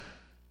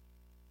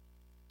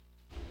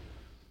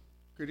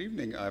Good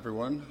evening,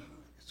 everyone.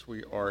 So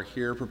we are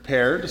here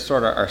prepared to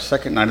start our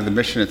second night of the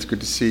mission. It's good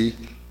to see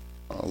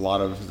a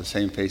lot of the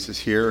same faces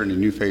here and the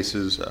new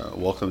faces.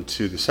 Welcome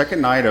to the second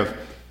night of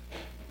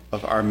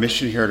our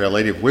mission here at Our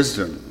Lady of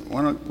Wisdom.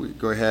 Why don't we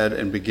go ahead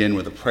and begin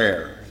with a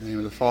prayer. In the name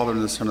of the Father,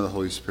 and the Son, and the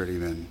Holy Spirit,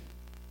 amen.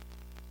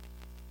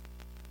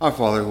 Our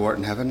Father, who art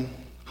in heaven,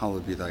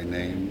 hallowed be thy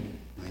name.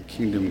 Thy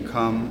kingdom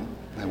come,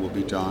 thy will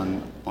be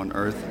done on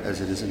earth as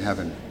it is in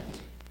heaven.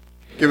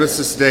 Give us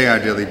this day our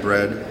daily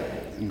bread,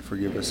 and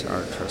forgive us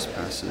our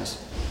trespasses,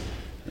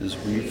 as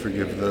we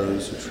forgive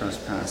those who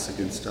trespass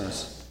against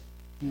us.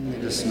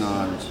 Lead us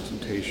not into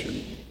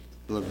temptation,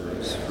 deliver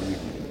us from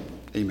evil.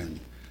 Amen.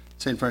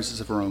 St. Francis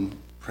of Rome,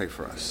 pray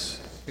for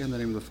us. In the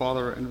name of the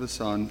Father, and of the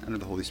Son, and of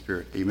the Holy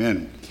Spirit.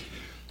 Amen.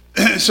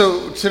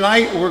 So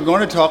tonight we're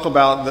going to talk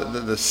about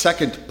the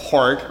second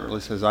part, or at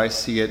least as I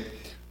see it,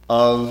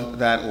 of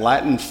that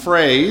Latin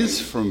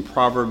phrase from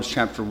Proverbs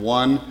chapter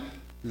 1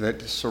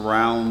 that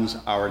surrounds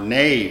our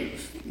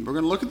nave. We're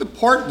going to look at the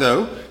part,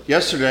 though.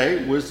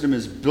 Yesterday, wisdom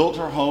has built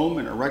her home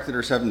and erected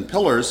her 7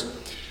 pillars.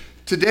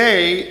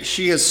 Today,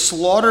 she has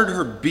slaughtered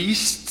her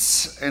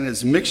beasts and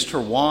has mixed her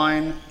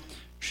wine.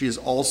 She has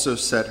also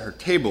set her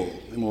table.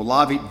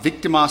 Molavit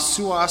victima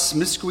suas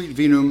miscuit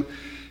vinum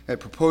et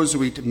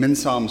proposuit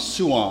mensam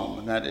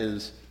suam. That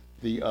is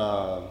the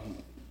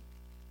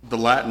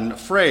Latin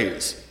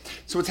phrase.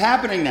 So what's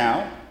happening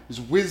now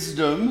is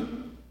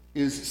wisdom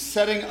is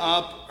setting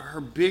up her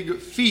big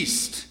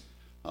feast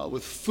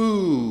with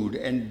food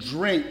and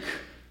drink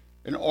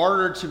in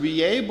order to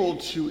be able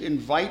to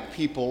invite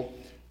people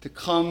to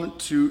come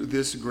to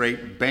this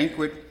great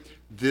banquet,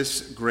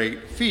 this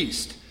great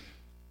feast.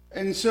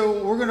 And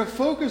so we're going to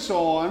focus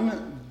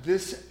on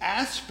this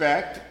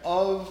aspect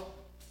of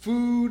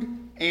food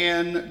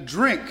and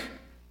drink.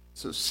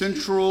 So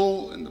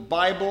central in the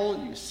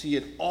Bible, you see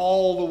it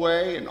all the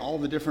way in all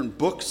the different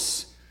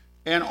books,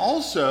 and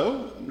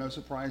also, no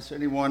surprise to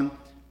anyone,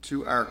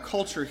 to our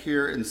culture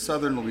here in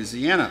southern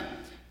Louisiana.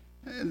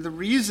 And the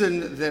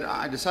reason that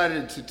I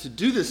decided to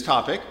do this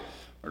topic,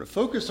 or to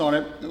focus on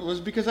it, was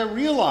because I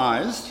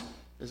realized,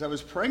 as I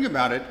was praying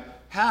about it,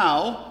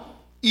 how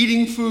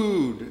eating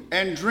food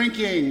and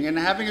drinking and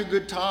having a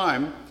good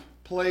time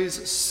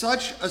plays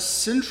such a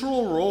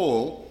central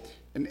role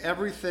in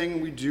everything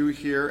we do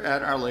here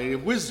at Our Lady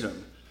of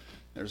Wisdom.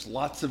 There's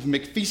lots of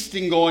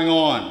McFeasting going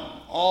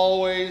on,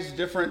 always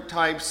different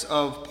types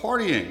of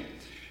partying.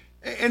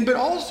 But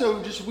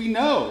also, just we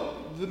know,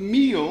 the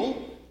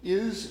meal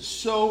is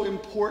so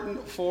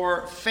important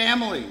for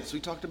families. We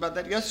talked about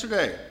that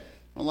yesterday.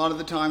 A lot of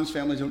the times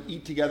families don't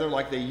eat together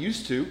like they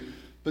used to,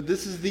 but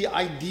this is the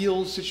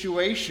ideal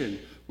situation.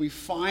 We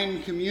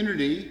find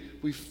community,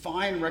 we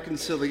find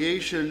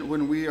reconciliation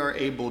when we are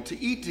able to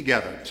eat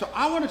together. So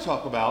I want to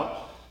talk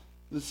about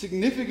the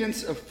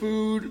significance of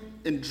food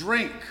and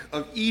drink,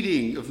 of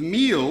eating, of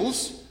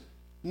meals,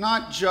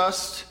 not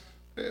just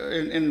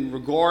in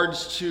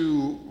regards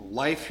to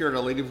life here at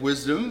Our Lady of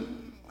Wisdom,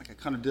 like I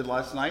kind of did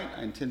last night.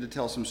 I intend to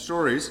tell some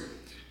stories,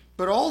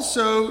 but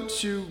also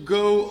to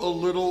go a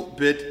little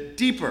bit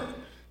deeper.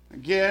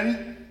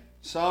 Again,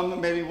 some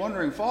may be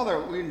wondering,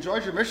 Father, we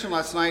enjoyed your mission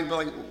last night,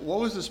 but what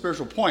was the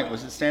spiritual point?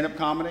 Was it stand-up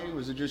comedy?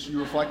 Was it just you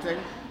reflecting?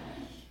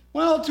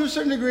 Well, to a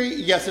certain degree,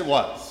 yes, it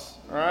was.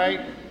 All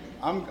right?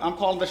 I'm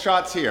calling the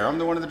shots here. I'm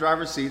the one in the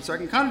driver's seat, so I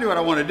can kind of do what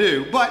I want to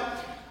do. But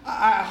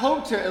I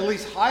hope to at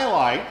least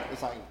highlight,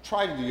 as I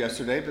tried to do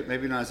yesterday, but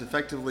maybe not as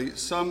effectively,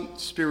 some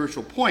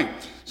spiritual point.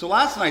 So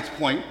last night's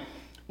point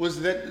was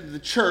that the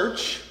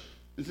church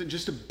isn't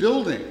just a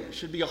building. It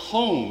should be a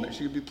home. It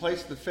should be a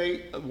place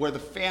where the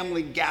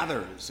family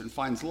gathers and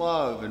finds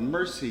love and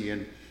mercy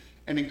and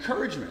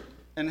encouragement,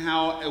 and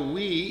how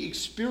we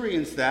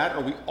experience that,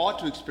 or we ought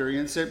to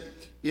experience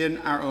it, in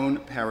our own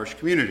parish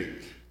community.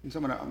 And so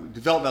I'm going to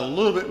develop that a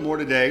little bit more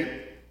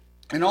today.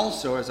 And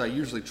also, as I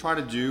usually try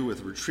to do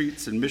with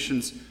retreats and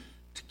missions,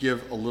 to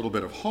give a little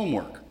bit of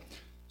homework.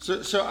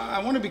 So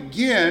I want to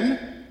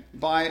begin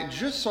by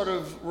just sort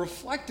of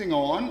reflecting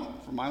on,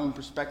 from my own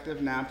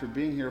perspective now after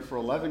being here for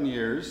 11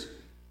 years,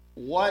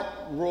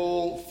 what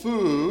role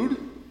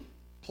food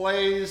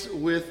plays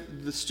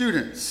with the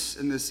students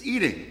in this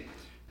eating.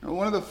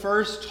 One of the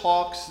first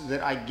talks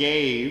that I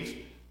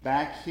gave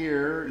back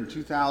here in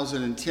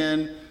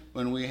 2010,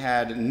 when we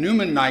had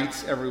Newman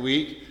nights every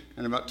week,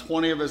 and about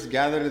 20 of us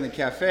gathered in the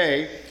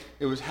cafe,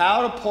 it was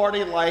how to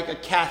party like a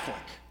Catholic,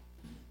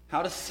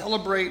 how to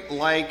celebrate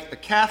like a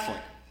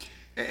Catholic.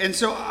 And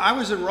so I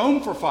was in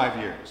Rome for 5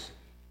 years,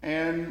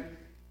 and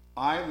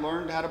I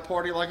learned how to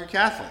party like a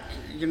Catholic.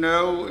 You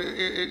know,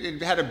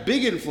 it had a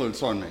big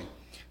influence on me.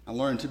 I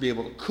learned to be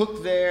able to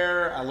cook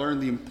there. I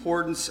learned the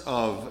importance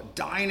of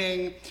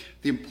dining,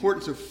 the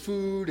importance of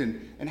food,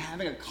 and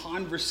having a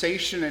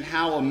conversation, and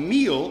how a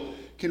meal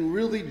can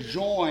really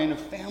join a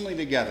family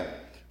together,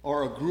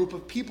 or a group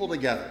of people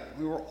together.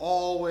 We were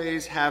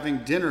always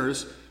having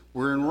dinners.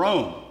 We're in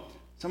Rome.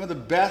 Some of the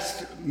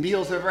best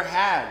meals I've ever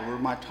had were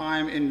my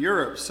time in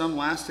Europe, some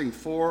lasting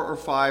 4 or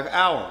 5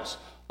 hours.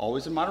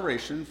 Always in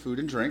moderation, food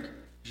and drink.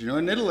 As you know,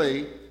 in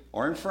Italy,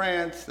 or in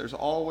France, there's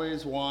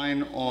always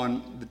wine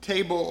on the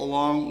table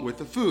along with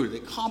the food. They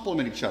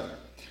complement each other.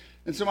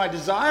 And so my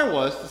desire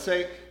was to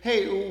say,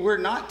 hey, we're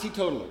not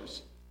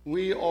teetotalers.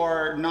 We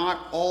are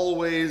not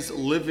always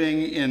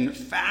living in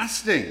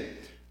fasting.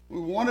 We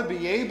want to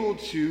be able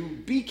to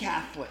be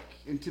Catholic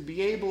and to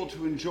be able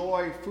to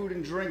enjoy food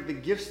and drink, the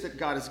gifts that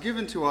God has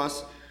given to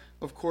us,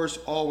 of course,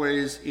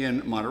 always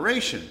in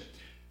moderation.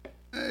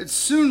 It's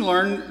soon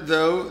learned,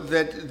 though,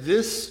 that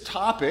this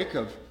topic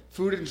of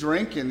food and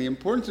drink and the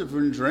importance of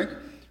food and drink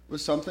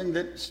was something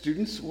that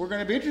students were going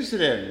to be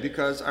interested in,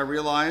 because I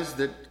realized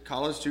that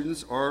college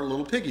students are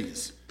little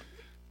piggies.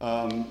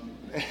 And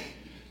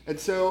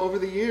so over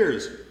the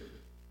years,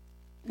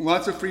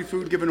 lots of free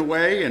food given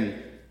away,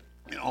 and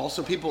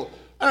also people,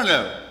 I don't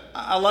know,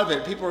 I love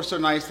it. People are so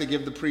nice, they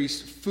give the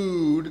priest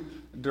food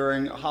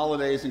during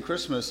holidays and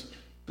Christmas,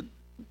 but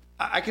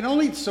I can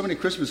only eat so many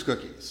Christmas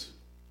cookies.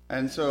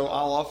 And so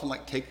I'll often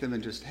take them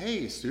and just,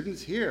 hey,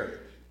 students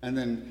here. And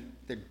then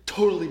they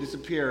totally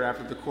disappear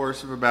after the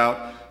course of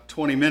about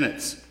 20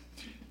 minutes.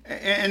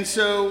 And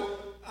so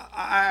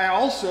I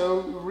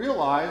also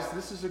realized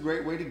this is a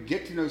great way to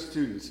get to know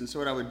students. And so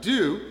what I would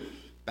do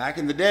back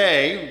in the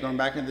day,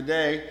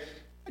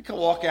 I could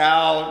walk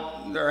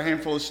out, there are a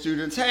handful of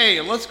students,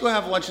 hey, let's go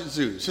have lunch at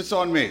Zeus. It's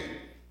on me.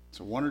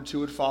 So one or two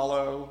would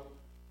follow.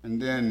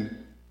 And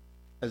then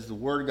as the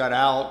word got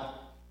out,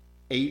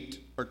 8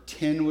 or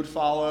 10 would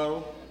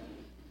follow.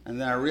 And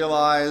then I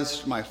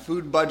realized my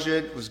food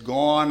budget was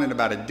gone in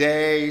about a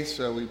day,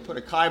 so we put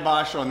a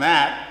kibosh on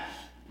that.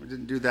 We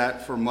didn't do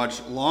that for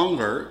much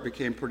longer. It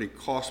became pretty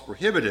cost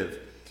prohibitive.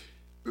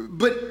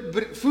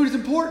 But food is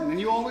important, and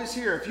you always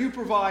hear, if you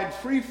provide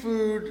free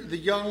food, the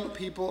young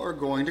people are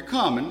going to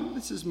come, and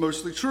this is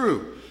mostly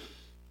true.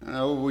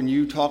 When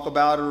you talk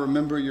about or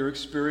remember your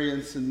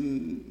experience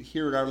and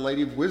here at Our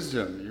Lady of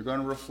Wisdom, you're going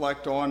to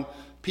reflect on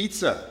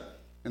pizza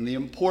and the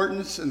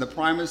importance and the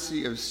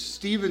primacy of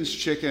Stephen's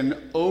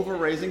chicken over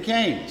Raising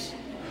Cane's.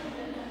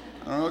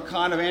 I don't know what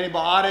kind of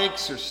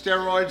antibiotics or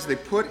steroids they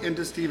put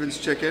into Stephen's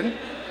chicken,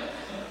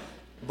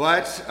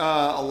 but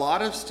a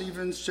lot of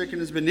Stephen's chicken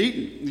has been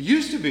eaten. It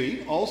used to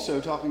be, also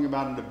talking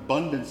about an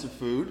abundance of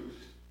food.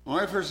 When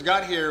I first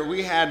got here,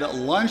 we had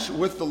lunch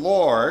with the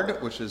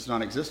Lord, which is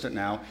non-existent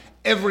now,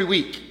 every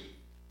week.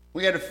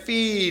 We had to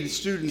feed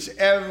students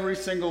every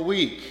single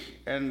week.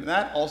 And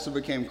that also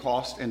became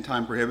cost and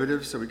time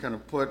prohibitive, so we kind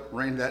of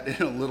reined that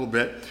in a little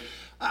bit.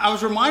 I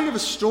was reminded of a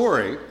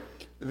story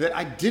that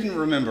I didn't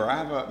remember.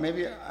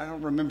 Maybe I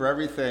don't remember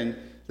everything.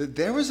 That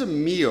there was a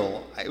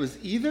meal. It was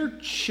either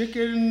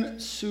chicken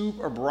soup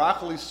or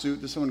broccoli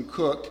soup that someone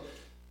cooked.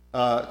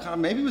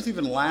 Maybe it was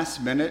even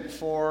last minute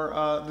for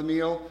the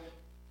meal,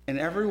 and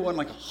everyone,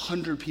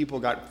 100 people,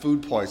 got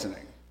food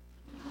poisoning.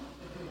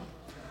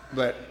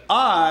 But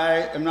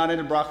I am not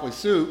into broccoli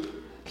soup,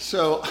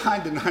 so I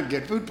did not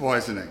get food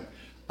poisoning.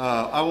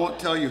 I won't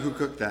tell you who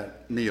cooked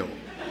that meal.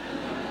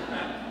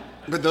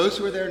 But those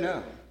who were there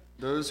know.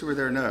 Those who were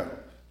there know.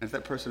 And if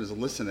that person is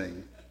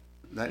listening,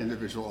 that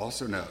individual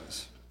also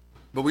knows.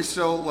 But we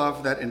still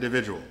love that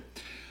individual.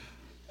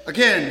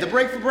 Again, the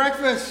break for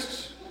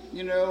breakfast.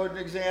 At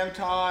exam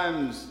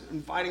times,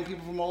 inviting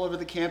people from all over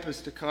the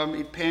campus to come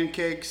eat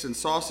pancakes and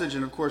sausage.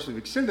 And of course, we've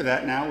extended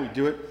that now. We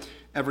do it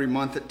every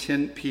month at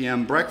 10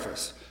 p.m.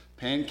 breakfast.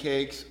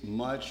 Pancakes,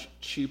 much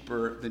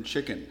cheaper than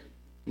chicken.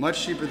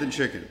 Much cheaper than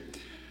chicken.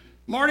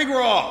 Mardi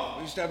Gras.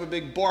 We used to have a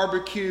big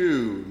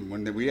barbecue.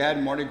 When we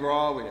had Mardi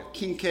Gras, we'd have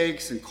king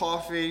cakes and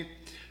coffee.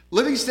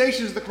 Living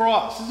Stations of the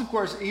Cross. This is, of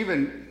course,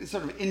 even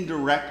sort of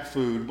indirect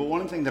food, but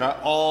one thing that I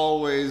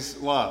always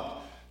loved.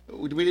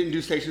 We didn't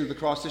do Stations of the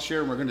Cross this year,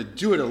 and we're going to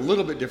do it a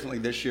little bit differently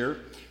this year.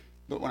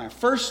 But when I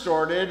first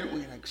started,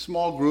 we had a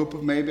small group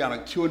of maybe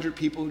 200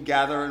 people who'd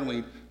gather, and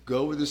we'd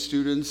go with the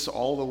students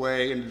all the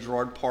way into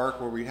Girard Park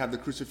where we'd have the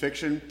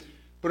crucifixion.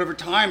 But over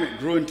time, it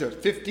grew into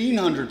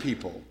 1,500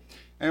 people.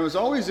 And it was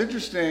always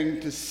interesting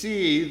to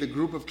see the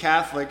group of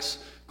Catholics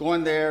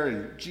going there,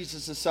 and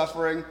Jesus is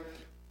suffering,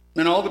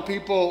 and all the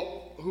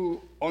people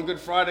who on Good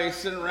Friday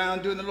sitting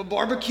around doing a little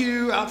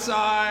barbecue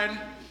outside.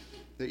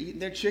 They're eating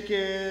their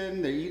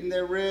chicken, they're eating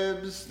their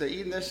ribs, they're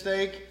eating their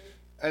steak.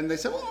 And they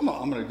said, well,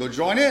 I'm going to go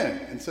join in.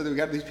 And so we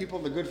got these people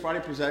in the Good Friday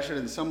procession,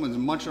 and someone's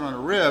munching on a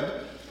rib.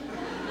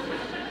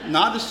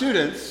 Not the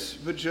students,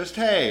 but just,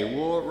 hey,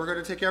 we're going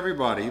to take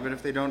everybody, even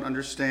if they don't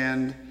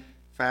understand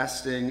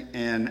fasting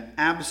and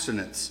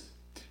abstinence.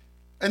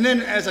 And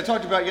then, as I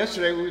talked about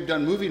yesterday, we've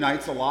done movie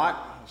nights a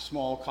lot. A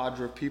small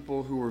cadre of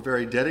people who were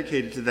very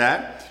dedicated to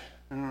that.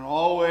 And I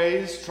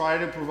always try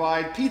to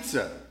provide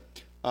pizza.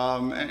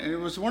 And it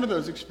was one of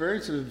those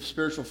experiences of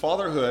spiritual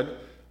fatherhood.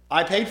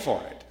 I paid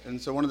for it. And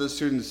so one of those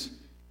students,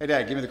 hey,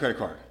 Dad, give me the credit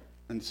card.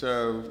 And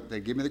so they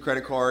give me the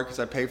credit card because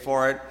I pay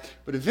for it.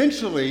 But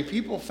eventually,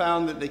 people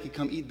found that they could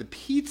come eat the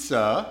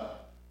pizza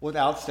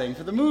without staying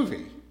for the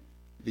movie.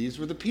 These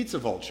were the pizza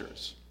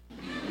vultures.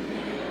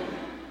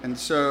 And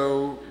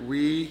so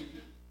we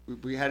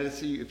had to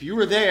see, if you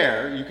were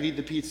there, you could eat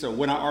the pizza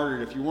when I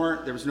ordered. If you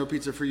weren't, there was no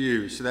pizza for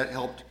you. So that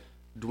helped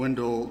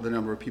dwindle the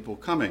number of people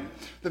coming.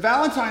 The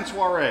Valentine's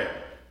soiree.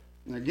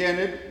 And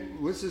again,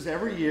 this is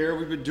every year.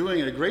 We've been doing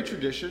it, a great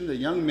tradition. The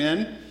young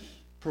men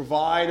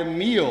provide a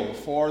meal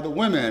for the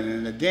women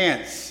and a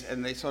dance,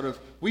 and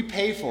we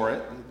pay for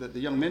it. The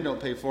young men don't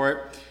pay for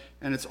it,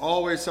 and it's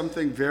always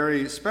something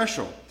very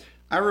special.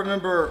 I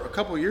remember a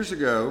couple of years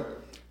ago,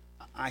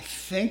 I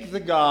think the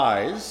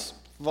guys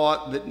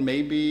thought that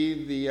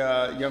maybe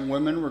the young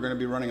women were going to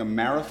be running a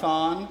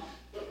marathon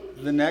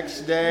the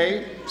next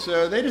day,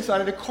 so they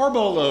decided to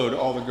carbo load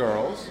all the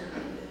girls.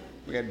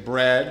 We had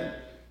bread,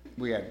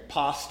 we had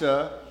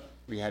pasta,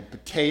 we had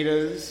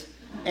potatoes,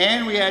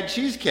 and we had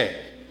cheesecake.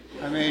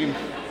 I mean,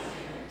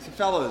 so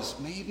fellas,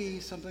 maybe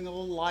something a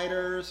little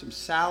lighter, some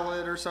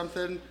salad or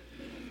something.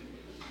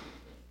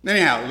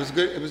 Anyhow, it was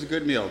good. It was a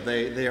good meal.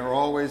 They are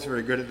always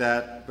very good at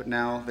that, but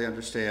now they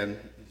understand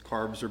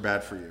carbs are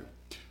bad for you.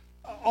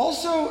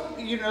 Also,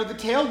 the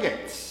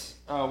tailgates.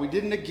 We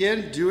didn't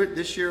again do it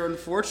this year,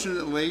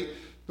 unfortunately,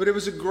 but it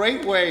was a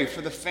great way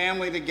for the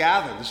family to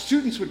gather. The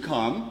students would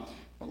come.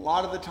 A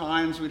lot of the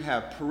times we'd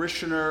have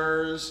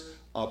parishioners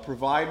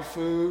provide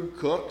food,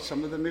 cook.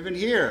 Some of them even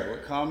here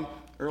would come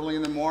early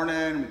in the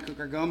morning. We'd cook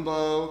our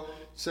gumbo,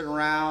 sit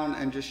around,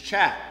 and just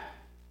chat.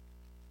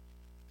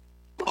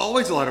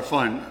 Always a lot of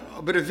fun.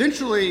 But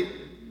eventually,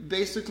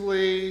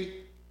 basically,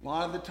 a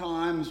lot of the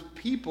times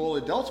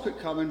adults quit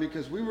coming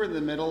because we were in the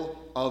middle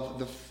of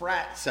the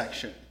frat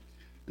section.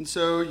 And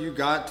so you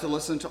got to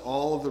listen to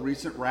all of the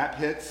recent rap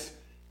hits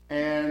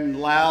and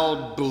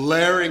loud,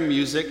 blaring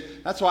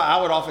music. That's why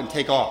I would often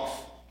take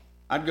off.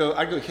 I'd go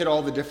hit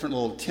all the different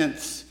little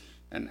tents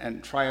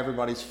and try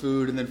everybody's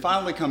food, and then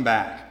finally come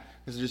back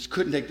because I just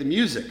couldn't take the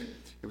music.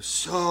 It was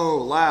so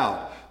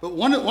loud. But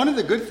one of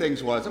the good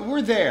things was, and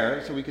we're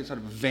there, so we could sort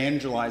of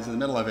evangelize in the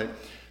middle of it.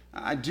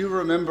 I do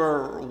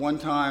remember one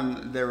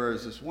time there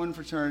was this one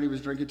fraternity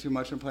was drinking too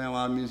much and playing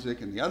loud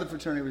music, and the other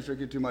fraternity was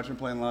drinking too much and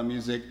playing loud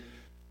music.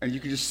 And you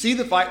could just see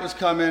the fight was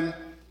coming, and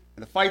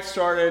the fight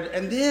started,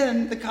 and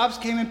then the cops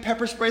came and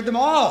pepper sprayed them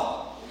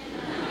all.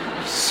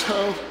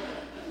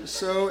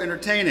 So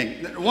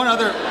entertaining. One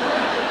other,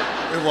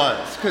 it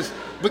was,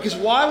 because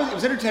why it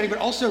was entertaining, but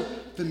also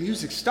the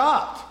music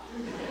stopped.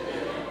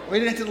 We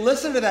didn't have to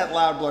listen to that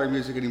loud, blaring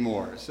music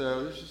anymore.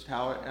 So this is just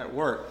how it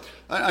worked.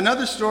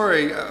 Another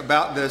story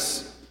about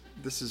this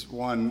is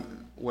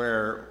one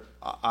where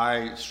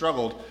I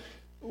struggled.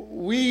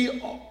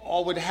 We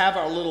all would have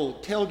our little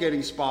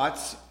tailgating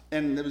spots,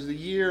 and there was a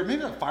year,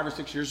 maybe like 5 or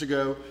 6 years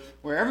ago,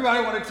 where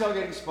everybody wanted a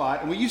tailgating spot,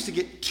 and we used to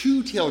get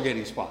 2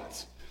 tailgating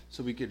spots,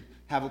 so we could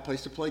have a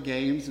place to play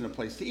games and a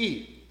place to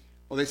eat.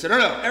 Well, they said,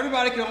 no,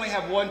 everybody can only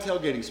have 1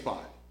 tailgating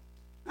spot.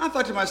 And I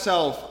thought to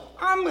myself,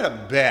 I'm going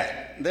to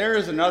bet there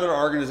is another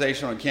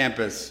organization on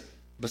campus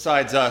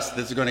besides us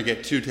that's going to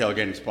get 2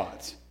 tailgating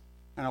spots.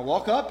 And I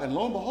walk up, and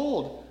lo and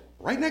behold,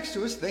 right next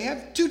to us, they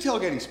have 2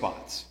 tailgating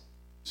spots.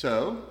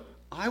 So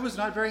I was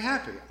not very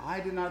happy. I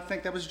did not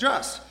think that was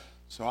just.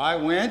 So I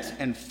went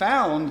and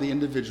found the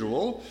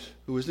individual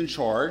who was in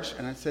charge,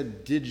 and I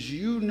said, did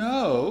you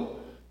know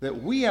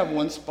that we have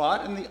 1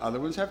 spot and the other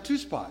ones have 2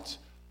 spots?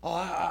 Oh,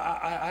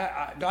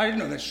 I didn't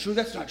know that's true.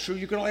 That's not true.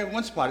 You can only have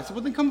 1 spot. I said,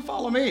 well, then come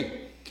follow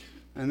me.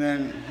 And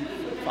then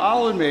he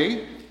followed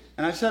me,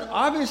 and I said,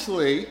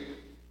 obviously,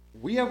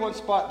 we have 1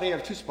 spot, they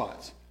have 2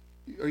 spots.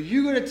 Are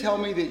you going to tell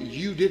me that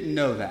you didn't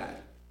know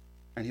that?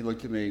 And he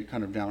looked at me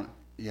kind of down.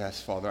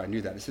 Yes, Father, I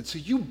knew that. I said, so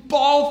you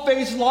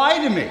bald-faced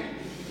lied to me.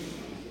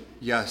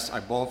 Yes, I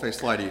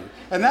bald-faced lied to you.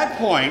 At that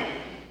point,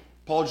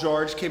 Paul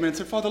George came in and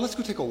said, Father, let's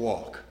go take a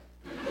walk.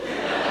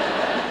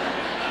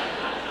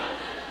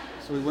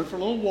 So we went for a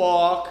little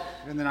walk,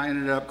 and then I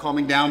ended up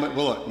calming down. But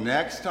look,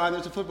 next time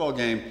there's a football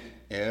game,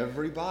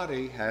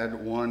 everybody had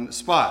 1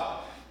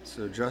 spot.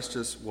 So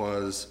justice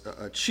was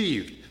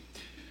achieved.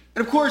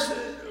 And of course,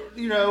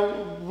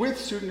 with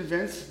student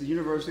events, the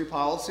university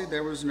policy,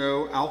 there was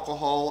no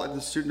alcohol at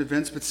the student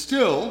events, but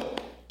still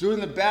doing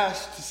the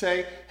best to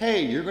say,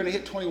 hey, you're going to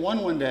hit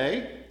 21 one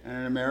day, and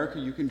in America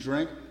you can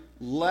drink.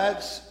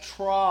 Let's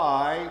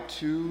try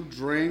to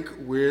drink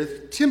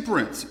with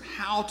temperance,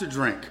 how to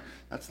drink.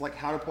 That's like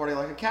how to party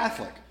like a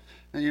Catholic.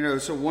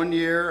 And so one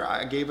year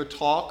I gave a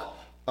talk,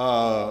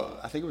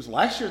 I think it was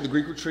last year at the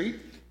Greek retreat,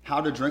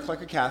 how to drink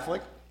like a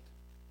Catholic.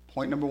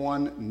 Point number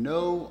 1,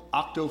 no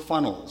octo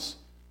funnels.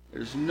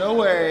 There's no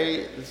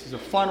way, this is a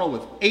funnel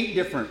with 8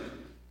 different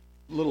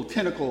little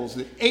tentacles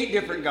that 8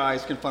 different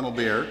guys can funnel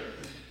beer,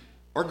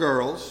 or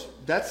girls.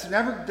 That's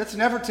never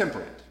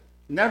temperate.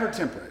 Never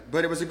temperate.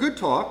 But it was a good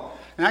talk,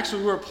 and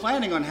actually we were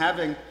planning on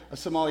having a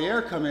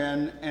sommelier come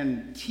in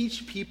and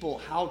teach people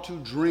how to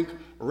drink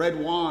red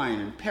wine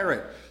and pair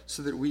it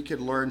so that we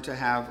could learn to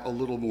have a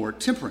little more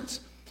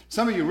temperance.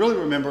 Some of you really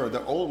remember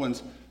the old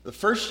ones. The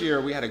first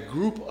year we had a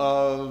group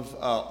of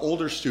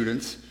older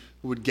students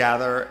who would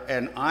gather,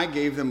 and I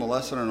gave them a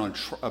lesson on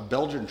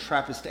Belgian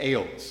Trappist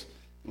ales.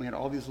 We had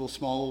all these little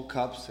small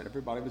cups, and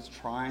everybody was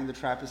trying the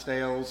Trappist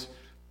ales.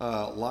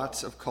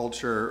 Lots of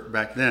culture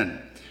back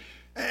then.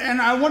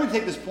 And I want to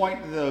take this point,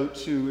 though,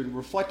 to, in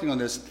reflecting on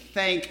this,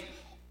 thank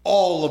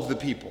all of the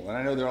people. And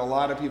I know there are a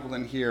lot of people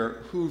in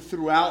here who,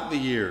 throughout the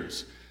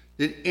years,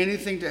 did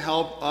anything to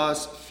help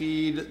us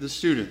feed the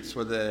students,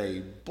 whether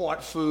they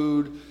bought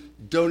food,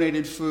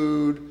 donated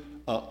food,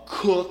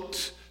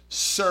 cooked,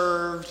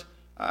 served.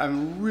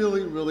 I'm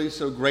really, really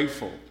so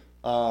grateful.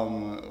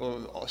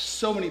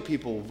 So many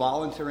people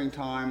volunteering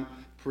time,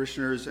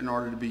 parishioners, in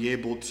order to be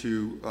able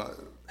to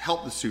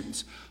help the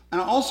students. And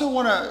I also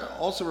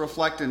want to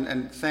reflect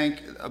and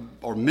thank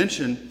or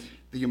mention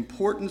the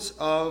importance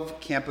of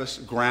campus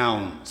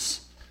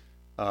grounds.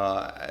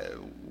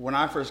 When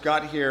I first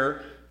got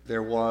here,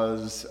 there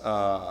was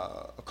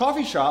a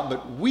coffee shop,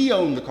 but we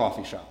owned the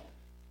coffee shop.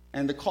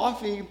 And the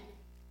coffee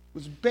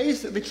was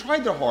they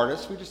tried their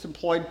hardest. We just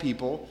employed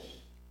people.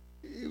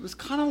 It was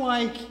kind of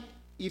like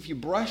if you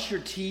brush your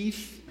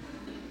teeth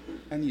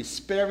and you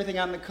spit everything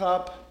out in the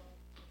cup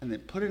and then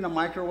put it in a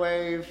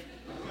microwave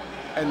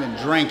and then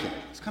drank it.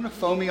 It's kind of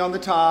foamy on the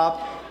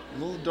top, a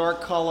little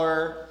dark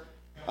color.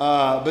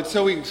 But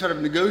so we sort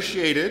of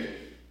negotiated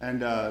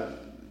and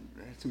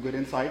had some good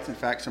insights. In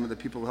fact, some of the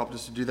people who helped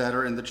us to do that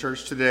are in the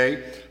church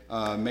today.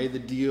 Made the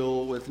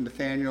deal with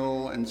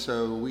Nathaniel, and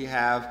so we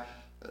have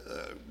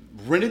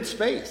rented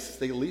space.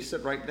 They leased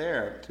it right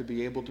there to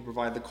be able to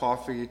provide the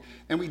coffee.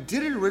 And we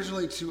did it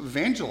originally to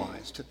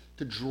evangelize,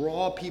 to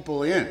draw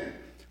people in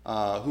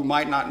who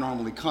might not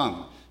normally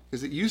come.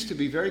 Because it used to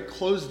be very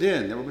closed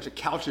in. There were a bunch of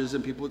couches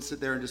and people would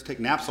sit there and just take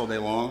naps all day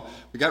long.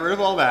 We got rid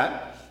of all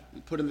that. We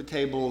put in the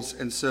tables,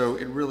 and so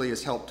it really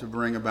has helped to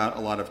bring about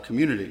a lot of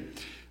community.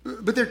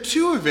 But there are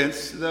two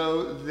events,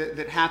 though,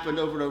 that happened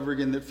over and over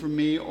again that for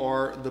me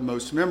are the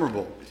most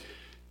memorable.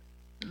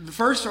 The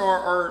first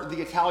are the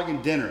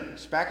Italian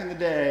dinners. Back in the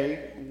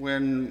day,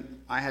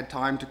 when I had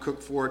time to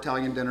cook 4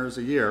 Italian dinners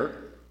a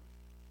year,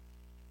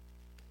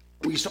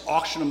 we used to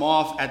auction them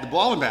off at the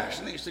Ball and Bash,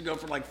 and they used to go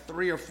for like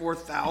 $3,000 or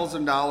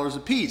 $4,000 a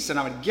piece. And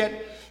I would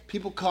get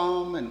people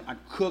come, and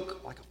I'd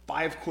cook like a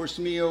 5-course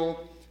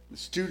meal. The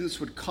students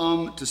would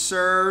come to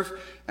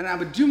serve, and I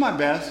would do my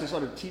best to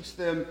sort of teach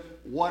them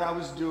what I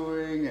was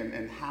doing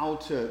and how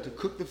to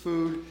cook the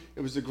food.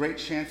 It was a great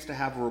chance to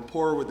have a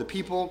rapport with the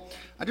people.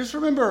 I just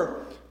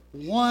remember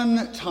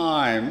one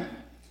time,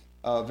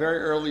 very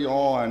early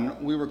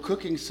on, we were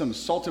cooking some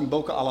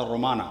saltimbocca alla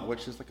romana,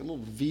 which is like a little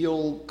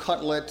veal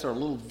cutlet or a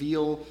little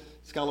veal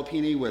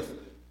scallopini with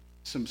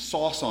some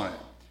sauce on it.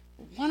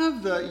 One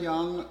of the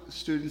young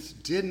students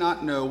did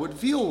not know what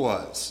veal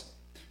was.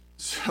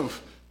 So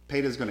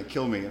Peda's going to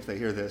kill me if they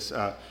hear this.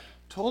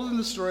 Told them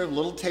the story of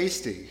Little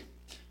Tasty.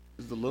 It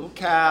was the little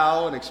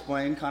cow, and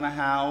explained kind of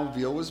how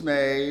veal was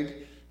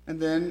made, and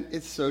then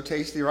it's so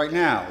tasty right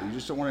now. You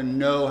just don't want to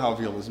know how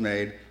veal is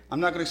made. I'm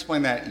not going to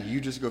explain that. You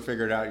just go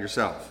figure it out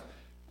yourself.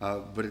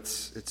 But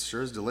it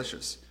sure is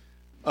delicious.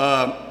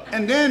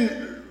 And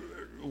then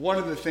one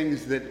of the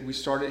things that we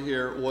started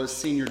here was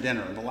senior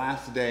dinner. The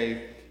last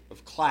day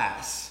of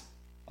class,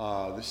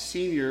 the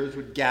seniors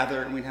would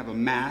gather, and we'd have a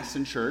mass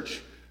in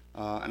church.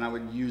 And I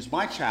would use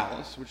my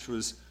chalice, which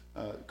was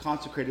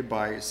consecrated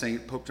by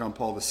St. Pope John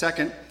Paul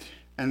II.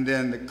 And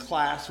then the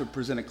class would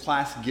present a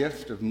class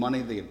gift of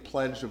money they had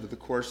pledged over the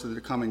course of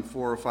the coming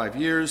 4 or 5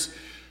 years.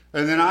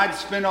 And then I'd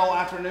spend all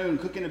afternoon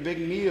cooking a big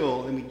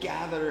meal, and we'd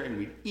gather and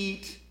we'd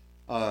eat.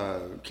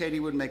 Katie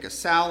would make a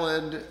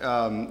salad,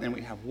 and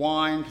we'd have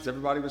wine, because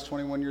everybody was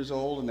 21 years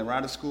old and they were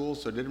out of school,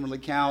 so it didn't really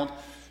count.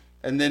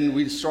 And then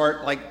we'd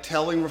start like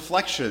telling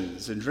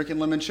reflections and drinking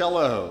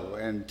limoncello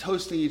and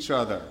toasting each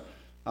other.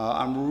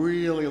 I'm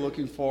really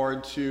looking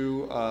forward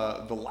to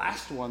the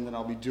last one that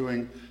I'll be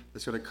doing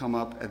that's going to come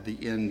up at the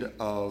end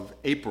of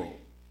April.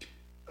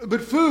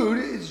 But food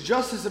is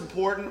just as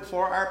important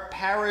for our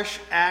parish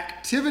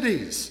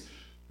activities.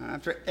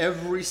 After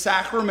every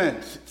sacrament,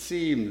 it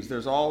seems,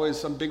 there's always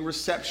some big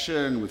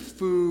reception with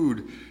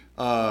food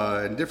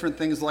and different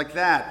things like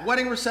that.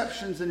 Wedding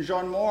receptions in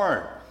Jean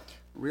Mort.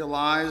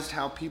 Realized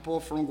how people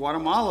from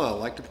Guatemala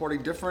like to party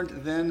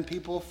different than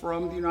people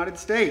from the United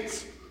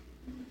States.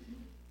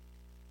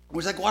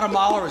 Was that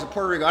Guatemala or was it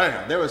Puerto Rico? I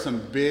don't know. There were some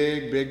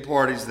big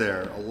parties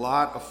there. A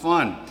lot of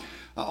fun.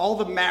 All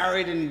the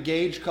married and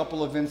engaged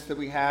couple events that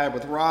we had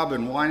with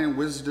Robin, Wine and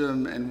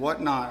Wisdom, and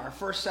whatnot. Our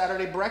first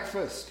Saturday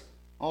breakfast,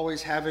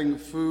 always having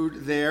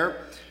food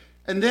there.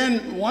 And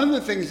then one of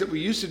the things that we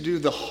used to do,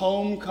 the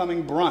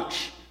homecoming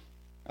brunch,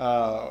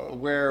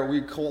 where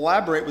we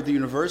collaborate with the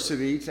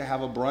university to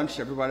have a brunch.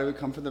 Everybody would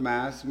come for the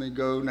Mass, and we'd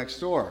go next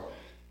door.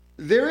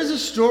 There is a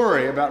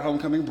story about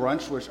homecoming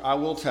brunch, which I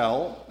will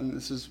tell, and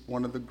this is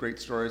one of the great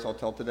stories I'll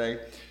tell today.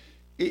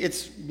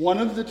 It's one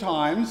of the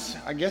times,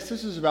 I guess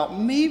this is about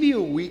maybe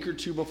a week or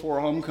two before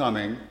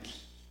homecoming,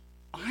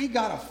 I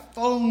got a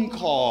phone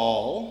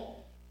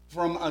call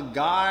from a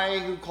guy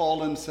who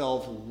called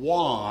himself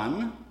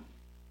Juan,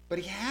 but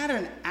he had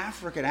an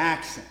African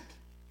accent.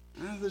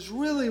 It was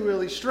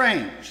really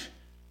strange.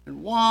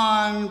 And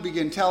Juan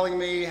began telling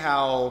me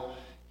how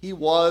he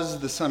was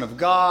the Son of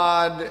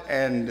God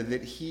and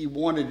that he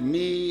wanted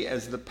me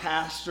as the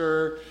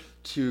pastor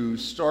to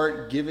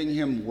start giving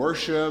him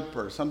worship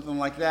or something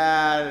like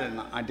that, and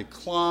I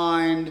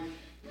declined.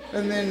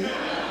 And then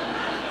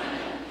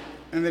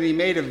he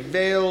made a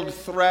veiled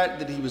threat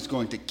that he was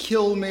going to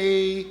kill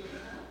me.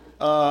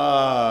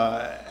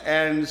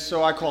 And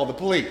so I called the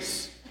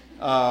police.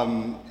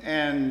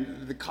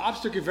 And the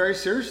cops took it very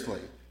seriously.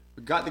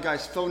 We got the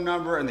guy's phone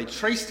number and they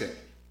traced it.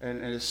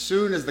 And as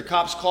soon as the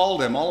cops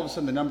called him, all of a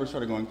sudden the number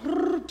started going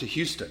to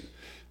Houston.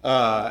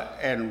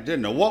 And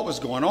didn't know what was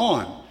going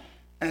on.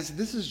 And I said,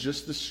 this is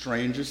just the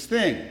strangest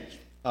thing.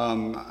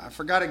 I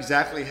forgot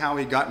exactly how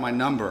he got my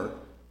number.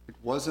 It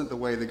wasn't the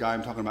way the guy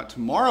I'm talking about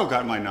tomorrow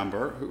got my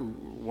number, who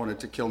wanted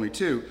to kill me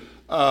too.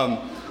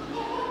 And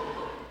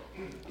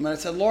I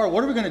said, Laura,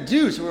 what are we going to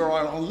do? So we were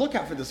on the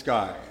lookout for this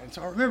guy. And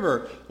so I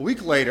remember a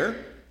week later,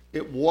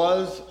 it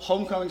was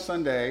Homecoming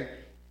Sunday,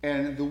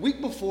 and the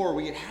week before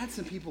we had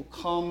some people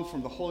come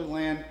from the Holy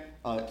Land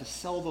to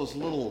sell those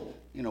little,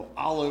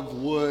 olive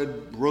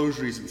wood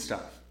rosaries and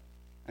stuff.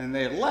 And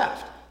they had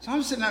left. So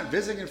I'm sitting out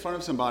visiting in front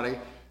of somebody,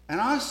 and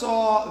I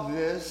saw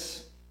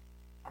this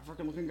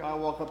African-looking guy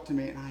walk up to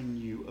me, and I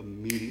knew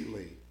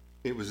immediately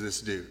it was this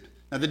dude.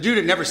 Now, the dude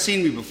had never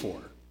seen me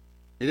before.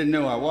 He didn't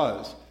know who I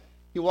was.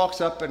 He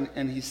walks up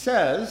and he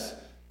says,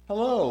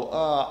 hello,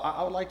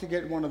 I would like to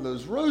get one of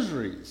those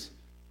rosaries.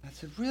 I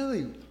said,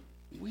 really?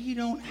 We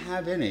don't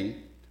have any,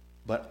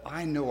 but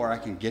I know where I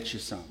can get you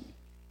some.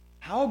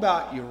 How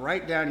about you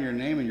write down your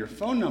name and your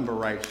phone number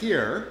right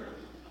here,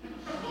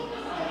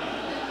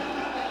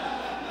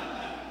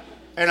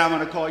 and I'm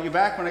going to call you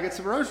back when I get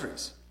some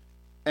rosaries.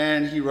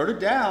 And he wrote it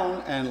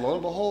down, and lo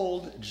and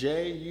behold,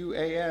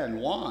 Juan,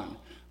 Juan.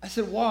 I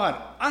said,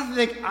 Juan, I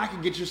think I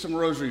could get you some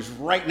rosaries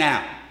right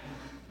now.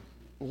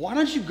 Why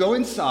don't you go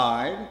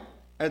inside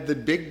at the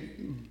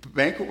big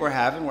banquet we're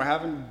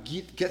having?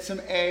 Get some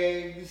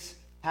eggs,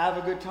 have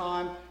a good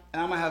time,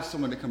 and I'm going to have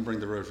someone to come bring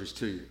the rosaries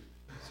to you.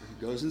 So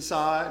he goes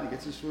inside, he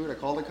gets his food, I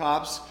call the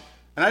cops,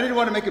 and I didn't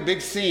want to make a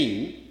big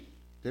scene.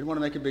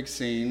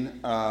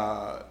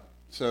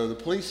 So the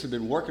police had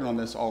been working on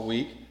this all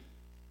week.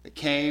 They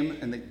came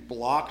and they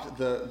blocked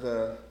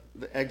the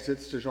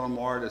exits to Jean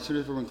Mart. As soon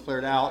as everyone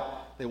cleared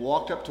out, they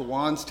walked up to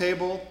Juan's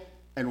table,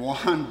 and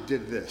Juan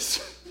did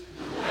this.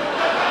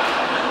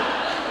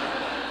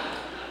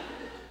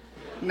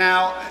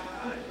 Now,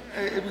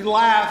 we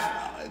laugh.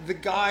 The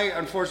guy,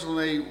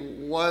 unfortunately,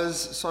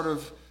 was sort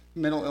of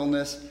mental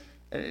illness.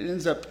 It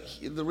ends up,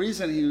 the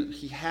reason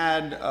he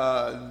had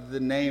the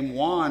name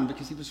Juan,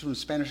 because he was from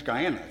Spanish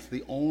Guyana. It's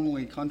the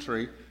only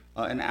country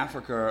in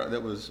Africa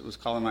that was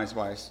colonized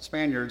by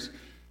Spaniards.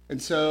 And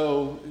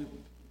so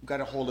got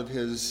a hold of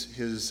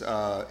his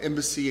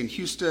embassy in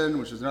Houston,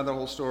 which is another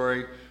whole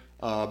story.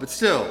 But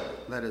still,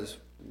 that is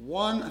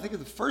I think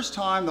it's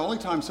the only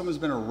time someone's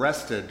been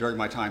arrested during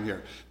my time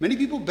here. Many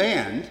people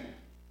banned,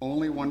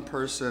 only one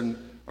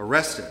person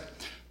arrested.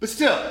 But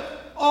still,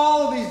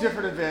 all of these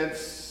different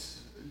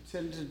events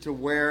tended to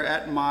wear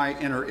at my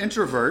inner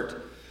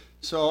introvert.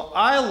 So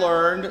I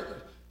learned,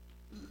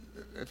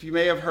 if you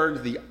may have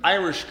heard the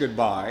Irish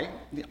goodbye.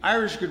 The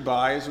Irish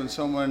goodbye is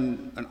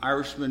when an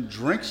Irishman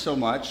drinks so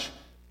much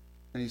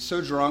and he's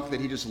so drunk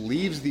that he just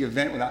leaves the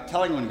event without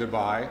telling anyone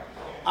goodbye.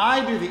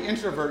 I do the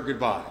introvert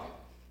goodbye,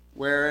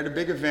 where at a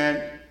big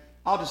event,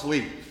 I'll just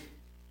leave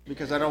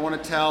because I don't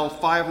want to tell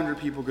 500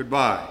 people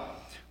goodbye.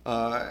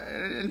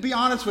 And to be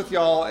honest with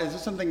y'all,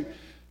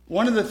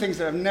 one of the things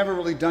that I've never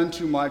really done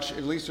too much,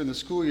 at least in the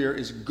school year,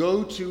 is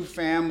go to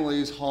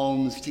families'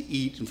 homes to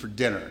eat and for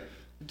dinner.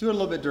 I do it a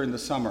little bit during the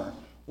summer.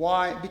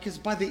 Why? Because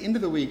by the end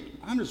of the week,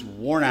 I'm just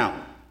worn out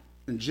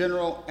in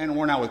general and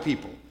worn out with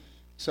people.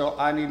 So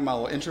I need my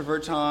little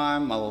introvert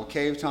time, my little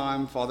cave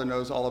time. Father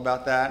knows all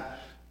about that.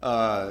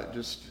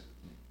 Just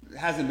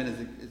hasn't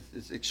been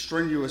as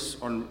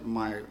extraneous on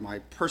my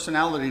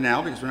personality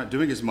now because we're not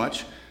doing as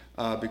much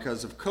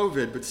because of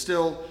COVID, but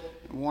still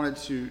I wanted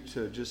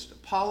to just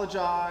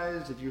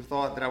apologize if you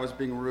thought that I was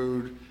being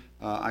rude.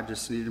 I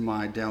just needed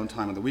my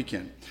downtime on the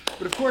weekend.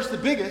 But of course the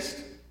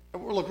biggest,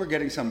 look, we're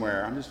getting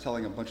somewhere. I'm just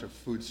telling a bunch of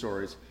food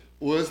stories,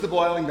 was the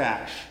Boiling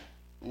Bash.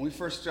 When we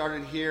first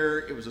started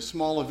here, it was a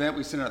small event.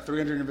 We sent out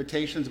 300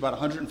 invitations. About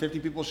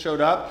 150 people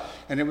showed up,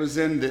 and it was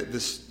in the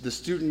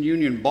Student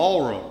Union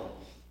ballroom.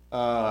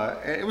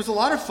 It was a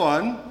lot of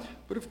fun,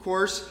 but of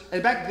course,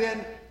 and back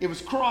then, it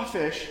was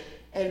crawfish,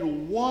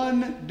 and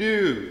one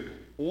dude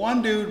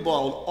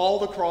boiled all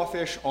the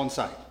crawfish on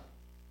site.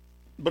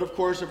 But of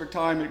course, over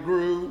time, it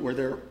grew, where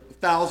there were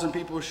 1,000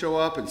 people would show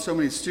up, and so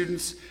many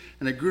students,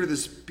 and it grew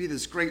to be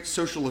this great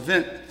social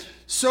event.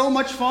 So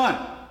much fun.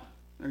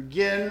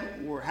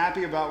 Again,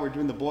 we're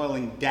doing the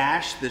Boiling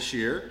Dash this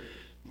year.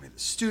 We had the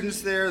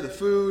students there, the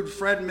food,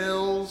 Fred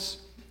Mills,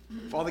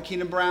 Father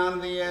Keenan Brown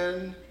in the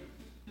end,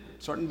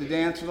 starting to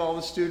dance with all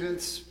the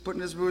students,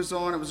 putting his moves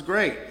on. It was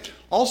great.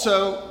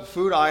 Also,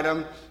 food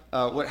item,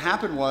 what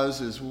happened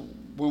is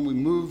when we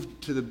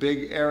moved to the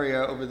big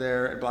area over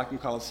there at Blackman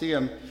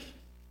Coliseum,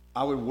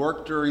 I would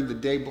work during the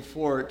day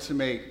before to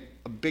make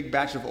a big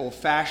batch of old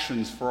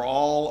fashions for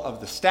all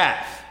of the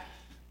staff.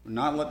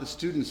 Not let the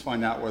students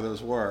find out where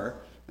those were.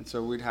 And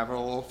so we'd have our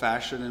old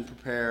fashioned and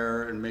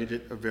prepare and made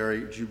it a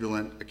very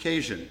jubilant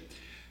occasion.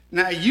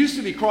 Now, it used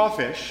to be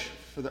crawfish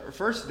for the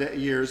first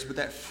years, but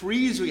that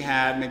freeze we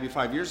had maybe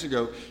 5 years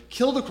ago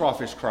killed the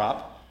crawfish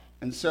crop.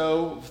 And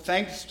so,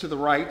 thanks to the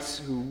Wrights,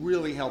 who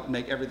really helped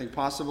make everything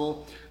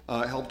possible,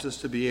 helped us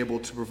to be able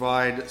to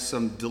provide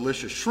some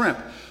delicious shrimp.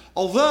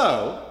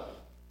 Although,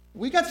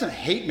 we got some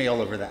hate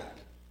mail over that.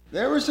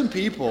 There were some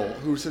people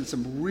who sent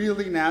some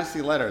really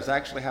nasty letters. I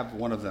actually have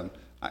one of them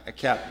I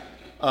kept,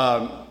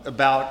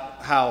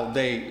 about how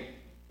they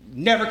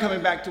never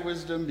coming back to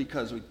Wisdom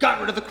because we got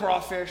rid of the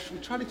crawfish. We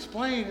tried to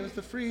explain it was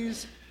the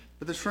freeze,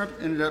 but the shrimp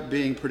ended up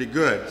being pretty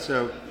good.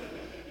 So,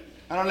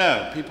 I don't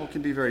know. People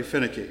can be very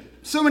finicky.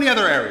 So many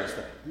other areas,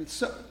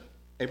 though.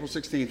 April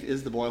 16th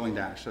is the Boiling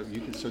Dash, so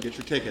you can still get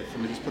your tickets. Let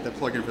me just put that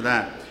plug in for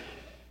that.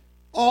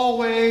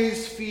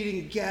 Always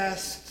feeding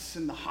guests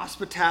and the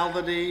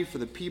hospitality for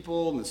the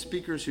people and the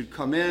speakers who'd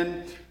come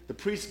in. The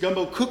Priest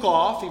Gumbo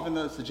Cook-Off, even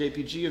though it's the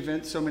JPG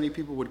event, so many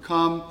people would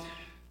come.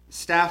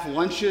 Staff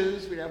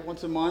lunches we'd have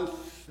once a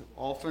month,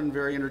 often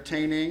very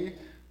entertaining.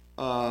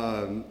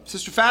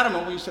 Sister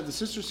Fatima, we used to have the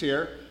sisters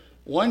here.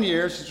 One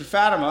year, Sister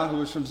Fatima, who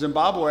was from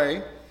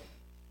Zimbabwe,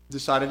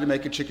 decided to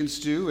make a chicken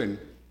stew and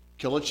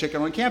kill a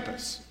chicken on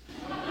campus.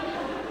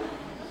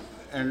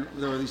 And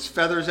there were these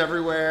feathers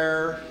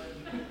everywhere.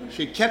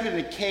 She kept it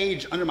in a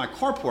cage under my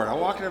carport.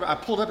 I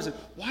pulled up and said,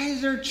 "Why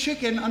is there a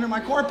chicken under my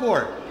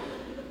carport?"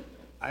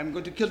 "I'm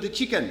going to kill the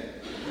chicken."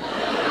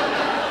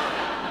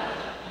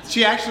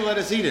 She actually let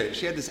us eat it.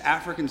 She had this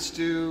African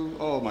stew.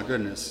 Oh my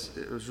goodness,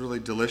 it was really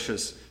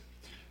delicious.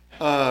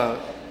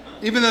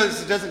 Even though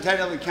this doesn't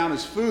technically count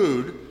as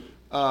food,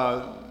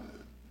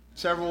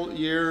 several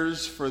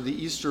years for the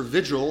Easter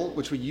Vigil,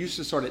 which we used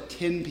to start at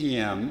 10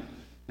 p.m.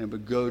 and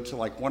would go to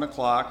like 1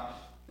 o'clock.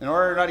 In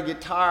order not to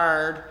get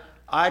tired,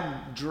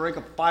 I'd drink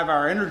a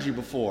 5-hour energy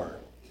before,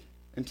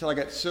 until I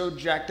got so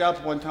jacked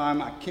up one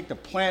time I kicked a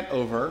plant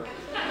over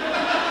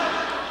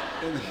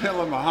in the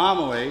middle of my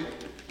homily.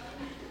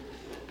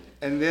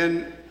 And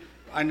then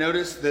I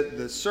noticed that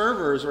the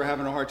servers were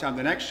having a hard time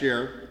the next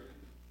year.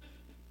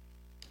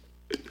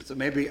 So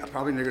maybe, I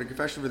probably need to get a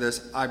confession for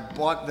this, I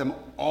bought them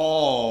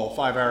all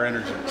 5-hour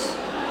energies.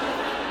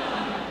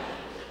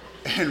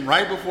 And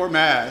right before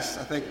Mass,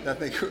 I think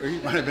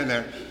you might have been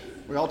there,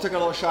 we all took a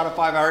little shot of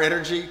 5-hour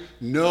energy.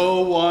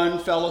 No one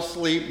fell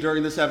asleep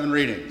during the 7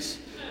 readings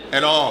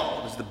at all.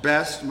 It was the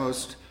best,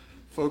 most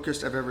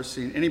focused I've ever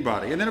seen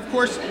anybody. And then, of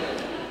course,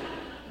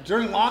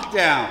 during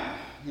lockdown,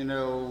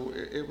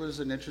 it was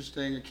an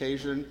interesting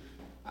occasion.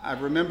 I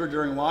remember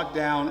during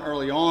lockdown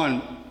early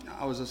on,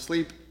 I was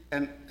asleep,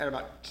 and at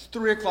about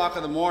 3 o'clock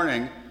in the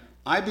morning,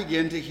 I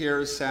began to hear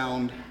a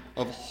sound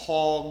of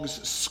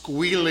hogs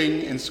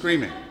squealing and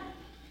screaming.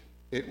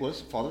 It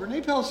was Father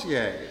Rene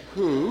Pelsier,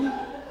 who,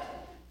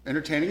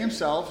 entertaining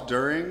himself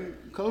during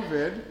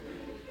COVID,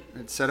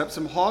 had set up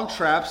some hog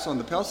traps on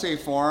the Pelsier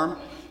farm,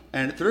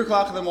 and at 3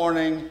 o'clock in the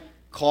morning,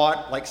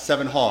 caught like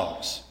 7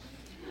 hogs.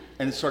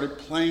 And started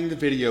playing the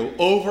video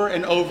over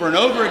and over and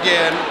over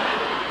again.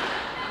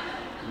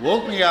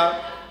 Woke me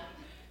up,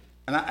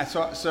 and I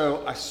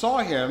saw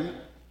him,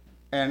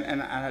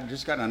 and I had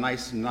just gotten a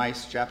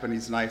nice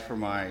Japanese knife for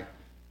my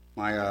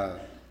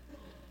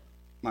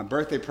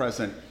birthday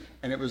present,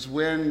 and it was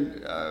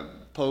when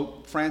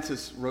Pope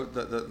Francis wrote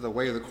the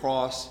Way of the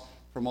Cross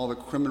from all the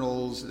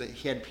criminals that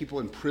he had people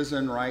in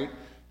prison, right?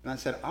 And I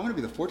said, I'm going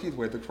to be the 14th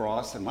Way of the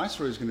Cross, and my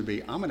story is going to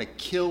be, I'm going to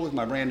kill with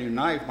my brand new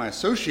knife my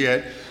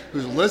associate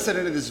who's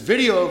listening to this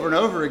video over and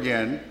over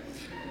again.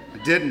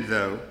 I didn't,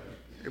 though.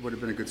 It would have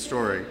been a good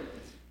story.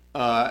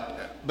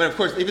 But of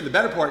course, even the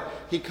better part,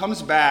 he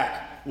comes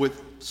back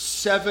with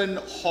 7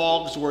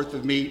 hogs worth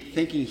of meat,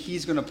 thinking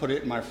he's going to put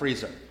it in my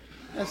freezer.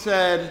 I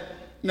said,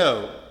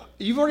 no,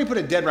 you've already put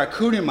a dead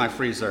raccoon in my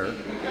freezer.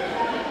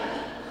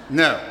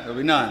 No, there'll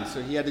be none.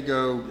 So he had to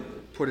go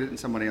put it in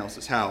somebody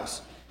else's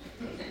house.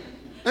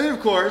 And then,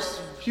 of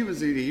course,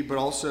 humans eat, but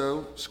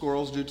also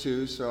squirrels do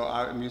too, so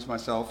I amused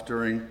myself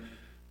during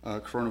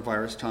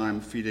coronavirus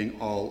time feeding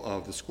all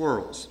of the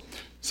squirrels.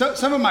 So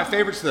some of my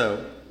favorites,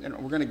 though, and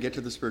we're going to get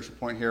to the spiritual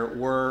point here,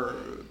 were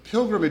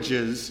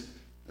pilgrimages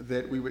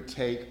that we would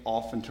take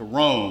often to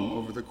Rome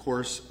over the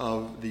course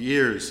of the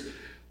years.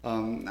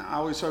 I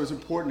always thought it was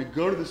important to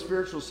go to the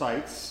spiritual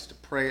sites, to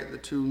pray at the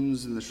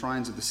tombs and the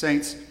shrines of the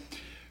saints,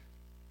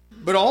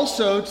 but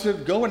also to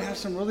go and have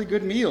some really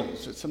good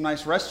meals at some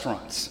nice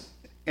restaurants.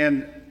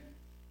 And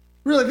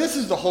really, this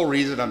is the whole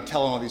reason I'm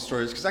telling all these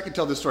stories, because I can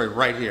tell this story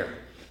right here.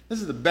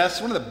 This is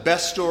one of the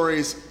best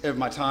stories of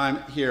my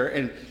time here,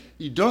 and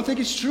you don't think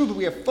it's true, but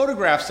we have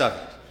photographs of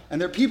it, and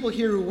there are people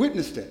here who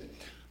witnessed it.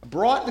 I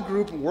brought the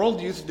group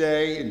World Youth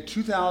Day in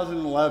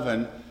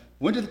 2011,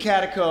 went to the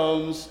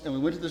catacombs, and we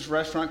went to this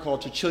restaurant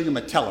called Cecilia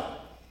Metella.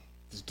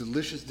 This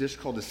delicious dish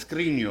called a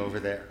scrigno over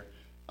there.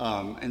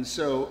 And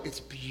so it's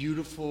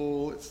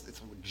beautiful, it's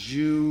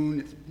June,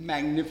 it's a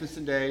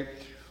magnificent day.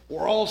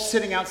 We're all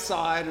sitting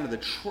outside under the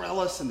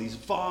trellis and these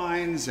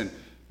vines, and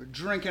we're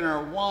drinking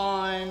our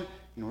wine,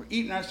 and we're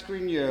eating our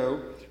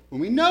scrigno,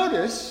 when we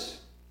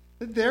notice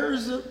that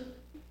there's an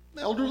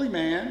elderly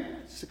man,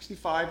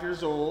 65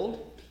 years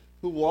old,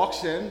 who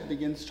walks in,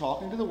 begins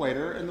talking to the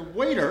waiter, and the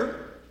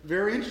waiter,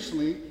 very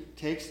interestingly,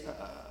 takes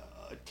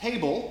a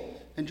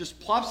table and just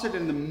plops it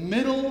in the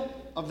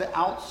middle of the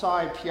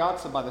outside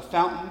piazza by the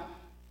fountain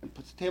and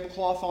puts a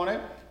tablecloth on it.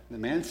 And the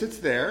man sits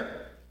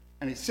there,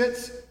 and he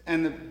sits,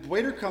 and the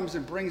waiter comes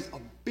and brings a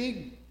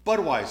big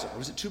Budweiser.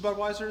 Was it 2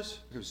 Budweisers?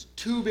 It was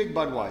 2 big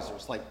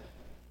Budweisers, like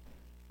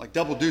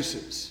double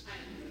deuces.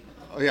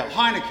 Oh yeah,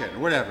 Heineken or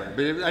whatever.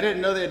 But I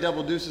didn't know they had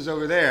double deuces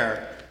over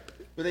there,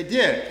 but they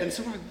did. And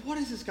so I'm like, what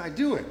is this guy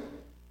doing?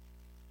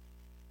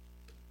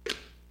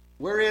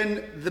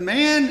 Wherein the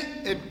man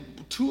at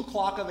 2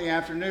 o'clock in the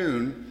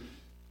afternoon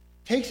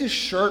takes his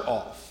shirt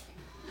off,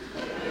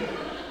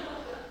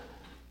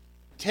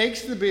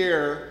 takes the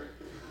beer,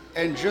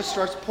 and just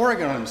starts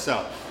pouring it on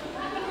himself.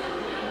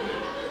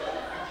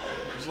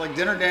 It's like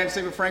dinner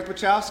dancing with Frank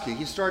Wachowski.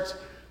 He starts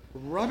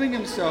rubbing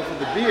himself with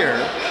the beer.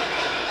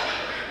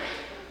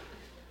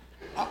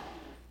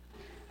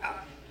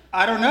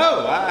 I don't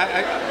know.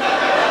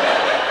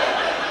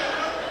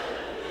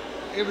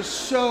 It was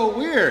so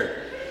weird.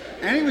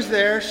 And he was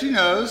there, she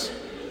knows.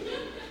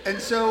 And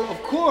so,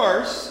 of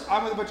course,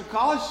 I'm with a bunch of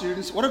college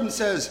students. One of them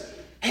says,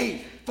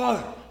 "Hey,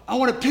 Father, I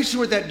want a picture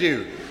with that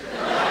dude."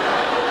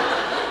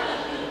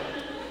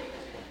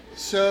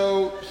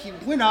 So he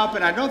went up,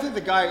 and I don't think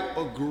the guy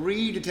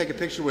agreed to take a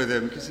picture with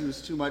him because he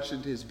was too much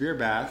into his beer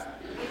bath.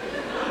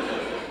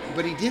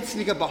 But he did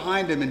sneak up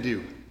behind him and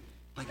do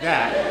like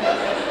that.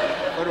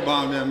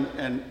 Photobombed him,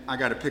 and I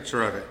got a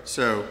picture of it.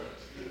 So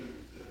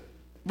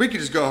we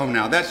could just go home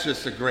now. That's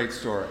just a great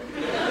story.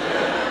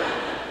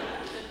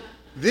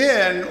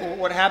 Then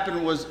what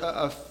happened was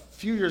a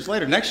few years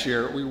later, next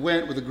year, we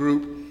went with a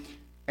group,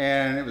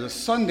 and it was a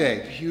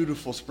Sunday,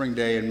 beautiful spring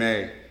day in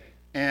May.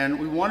 And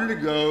we wanted to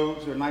go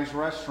to a nice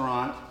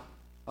restaurant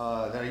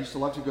that I used to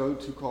love to go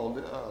to called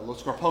Lo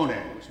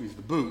Scarpone, which means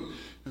the boot.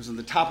 It was on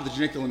the top of the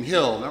Janiculum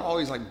Hill, and there are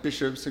always like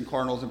bishops and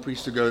cardinals and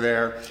priests who go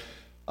there.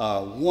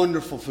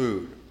 Wonderful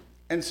food.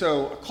 And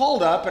so I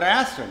called up and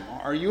asked them,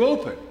 "Are you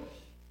open?"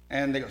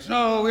 And they go,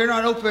 "No, we're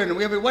not open.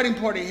 We have a wedding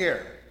party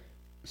here."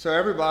 So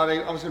everybody,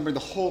 I was going to bring the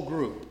whole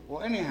group.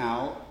 Well,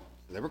 anyhow,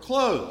 they were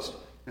closed,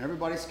 and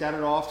everybody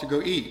scattered off to go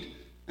eat.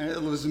 And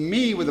it was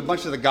me with a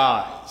bunch of the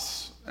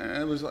guys. And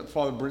it was like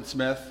Father Brent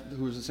Smith,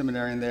 who was a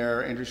seminarian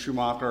there, Andrew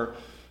Schumacher,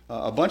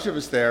 a bunch of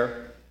us there.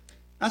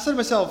 And I said to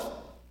myself,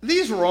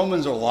 these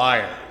Romans are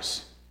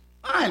liars.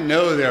 I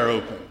know they're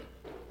open.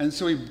 And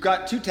so we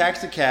got 2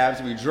 taxi cabs,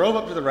 and we drove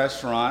up to the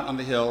restaurant on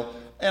the hill,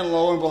 and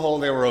lo and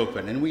behold, they were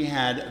open. And we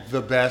had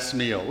the best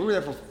meal. We were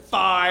there for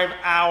 5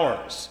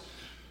 hours,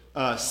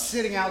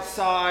 sitting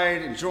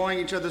outside, enjoying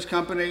each other's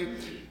company.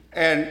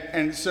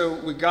 And so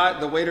we got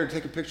the waiter to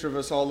take a picture of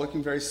us all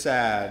looking very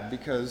sad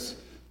because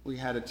we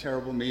had a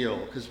terrible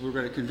meal, because we were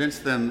going to convince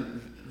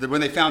them that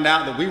when they found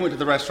out that we went to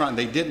the restaurant and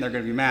they didn't, they're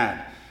going to be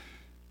mad.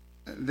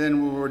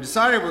 Then we were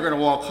decided we were going to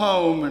walk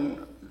home,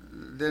 and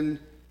then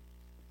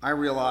I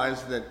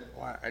realized that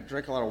I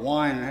drank a lot of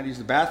wine and I had to use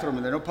the bathroom,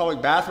 and there are no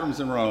public bathrooms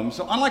in Rome.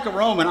 So unlike a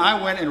Roman,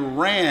 I went and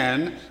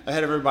ran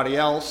ahead of everybody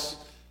else,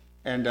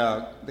 and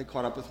they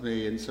caught up with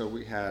me, and so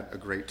we had a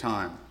great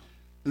time.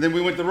 And then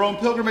we went to the Rome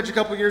pilgrimage a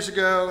couple years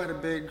ago, had a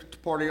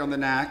big party on the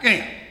Knack.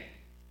 Anyhow,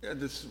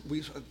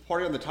 we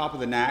party on the top of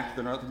the Knack,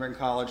 the North American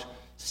College,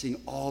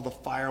 seeing all the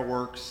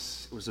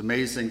fireworks. It was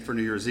amazing for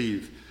New Year's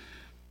Eve.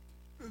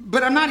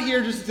 But I'm not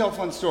here just to tell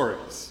fun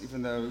stories,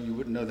 even though you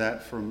wouldn't know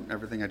that from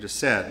everything I just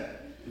said.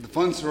 The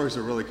fun stories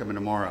are really coming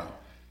tomorrow.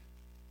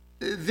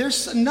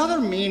 There's another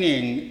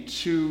meaning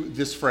to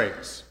this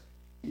phrase.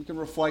 You can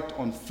reflect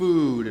on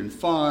food and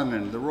fun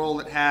and the role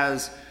it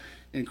has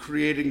in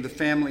creating the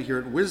family here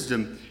at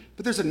Wisdom.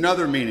 But there's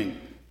another meaning.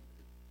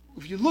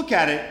 If you look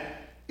at it,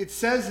 it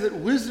says that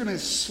Wisdom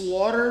has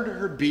slaughtered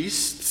her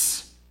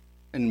beasts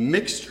and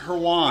mixed her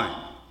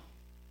wine.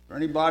 For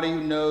anybody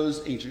who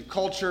knows ancient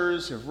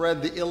cultures, have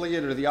read the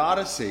Iliad or the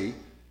Odyssey,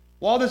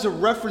 while there's a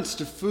reference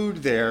to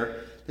food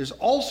there, there's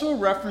also a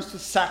reference to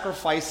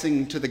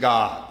sacrificing to the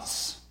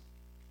gods,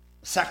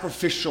 a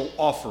sacrificial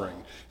offering.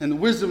 And the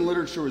wisdom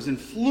literature was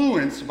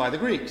influenced by the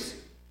Greeks.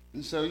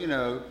 And so,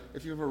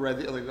 if you've ever read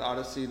the Iliad or the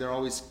Odyssey, they're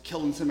always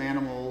killing some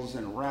animals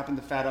and wrapping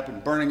the fat up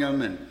and burning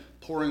them and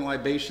pouring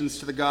libations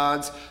to the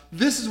gods.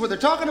 This is what they're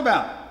talking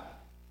about.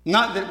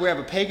 Not that we have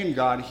a pagan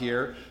god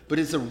here, but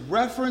it's a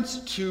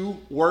reference to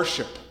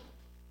worship.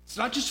 It's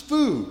not just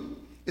food.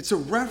 It's a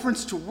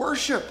reference to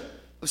worship,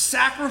 of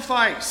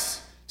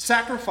sacrifice,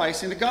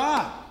 sacrificing to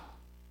God.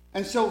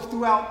 And so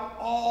throughout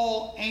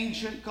all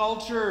ancient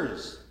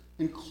cultures,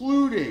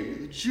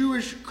 including the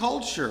Jewish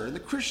culture and the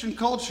Christian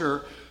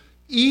culture,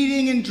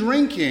 eating and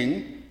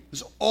drinking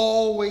is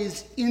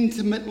always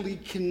intimately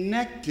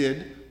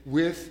connected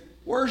with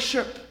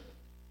worship.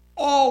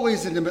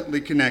 Always intimately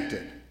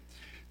connected.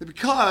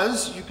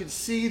 Because you could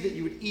see that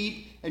you would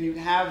eat and you'd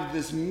have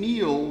this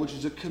meal, which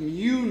is a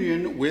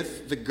communion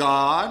with the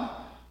God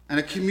and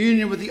a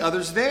communion with the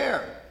others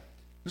there.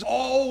 There's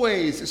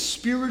always a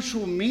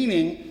spiritual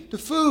meaning to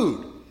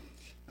food.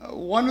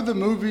 One of the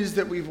movies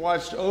that we've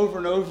watched over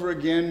and over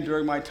again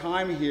during my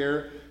time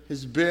here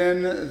has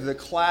been the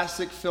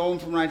classic film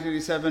from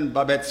 1987,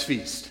 Babette's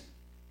Feast.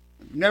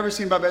 If you've never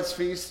seen Babette's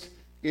Feast,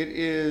 it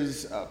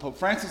is Pope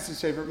Francis's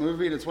favorite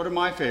movie, and it's one of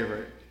my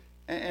favorite.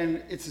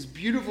 And it's this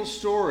beautiful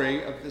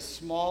story of this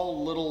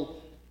small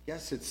little,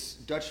 yes, it's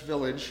Dutch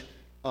village,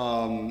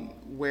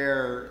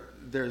 where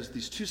there's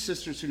these two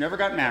sisters who never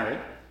got married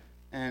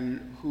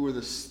and who were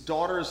the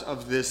daughters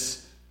of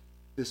this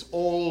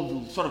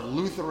old sort of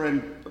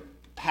Lutheran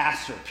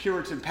pastor,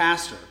 Puritan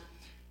pastor.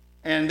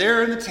 And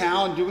they're in the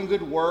town doing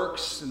good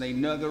works, and they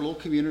know their little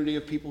community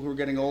of people who are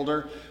getting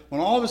older, when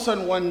all of a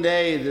sudden one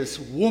day this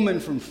woman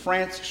from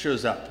France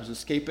shows up, who's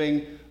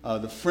escaping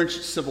the French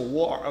Civil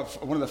War,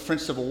 one of the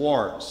French Civil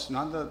Wars,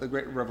 not the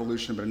Great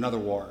Revolution, but another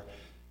war.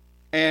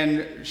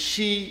 And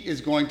she is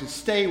going to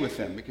stay with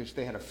them because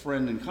they had a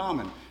friend in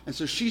common. And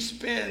so she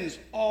spends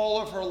all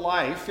of her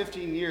life,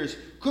 15 years,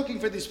 cooking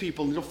for these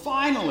people until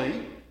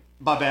finally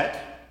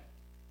Babette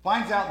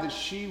finds out that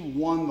she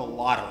won the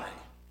lottery.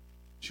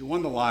 She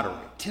won the lottery,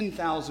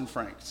 10,000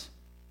 francs.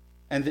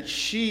 And that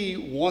she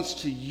wants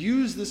to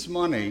use this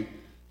money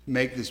to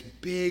make this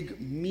big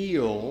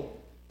meal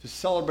to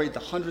celebrate the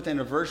 100th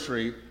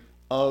anniversary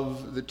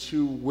of the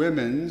two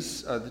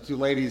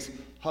ladies'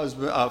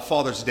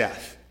 father's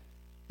death.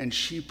 And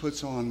she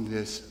puts on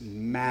this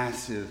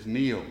massive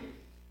meal.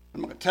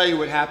 I'm not going to tell you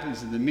what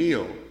happens in the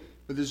meal,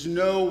 but there's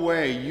no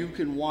way you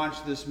can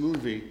watch this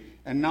movie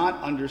and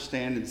not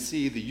understand and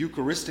see the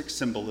Eucharistic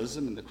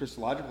symbolism and the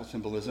Christological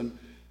symbolism,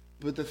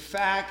 but the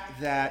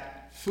fact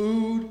that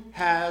food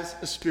has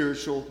a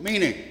spiritual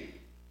meaning.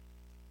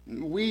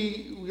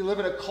 We live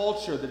in a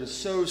culture that is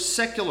so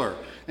secular,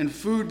 and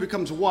food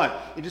becomes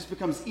what? It just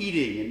becomes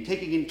eating and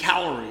taking in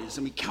calories,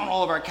 and we count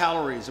all of our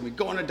calories, and we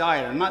go on a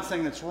diet. I'm not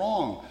saying that's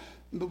wrong,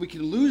 but we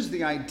can lose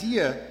the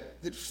idea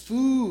that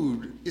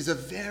food is a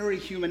very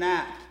human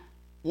act,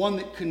 one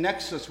that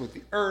connects us with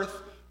the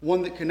earth,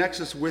 one that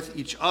connects us with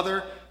each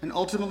other, and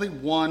ultimately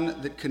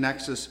one that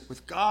connects us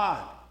with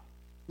God.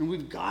 And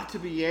we've got to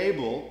be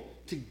able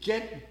to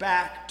get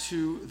back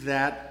to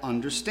that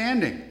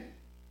understanding.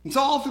 It's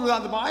all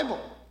throughout the Bible.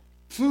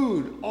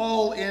 Food,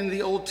 all in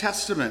the Old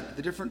Testament,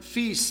 the different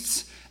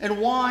feasts, and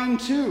wine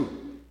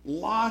too.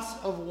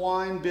 Lots of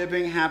wine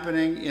bibbing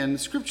happening in the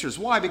scriptures.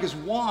 Why? Because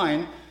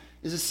wine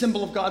is a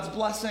symbol of God's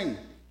blessing,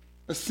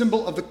 a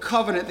symbol of the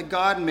covenant that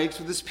God makes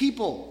with his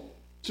people.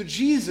 So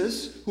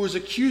Jesus, who is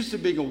accused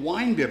of being a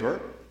wine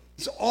bibber,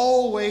 is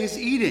always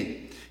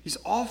eating. He's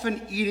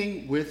often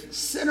eating with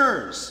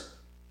sinners.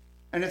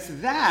 And it's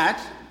that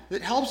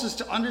helps us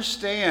to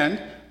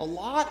understand a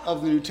lot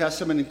of the New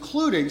Testament,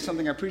 including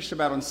something I preached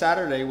about on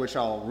Saturday, which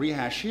I'll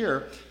rehash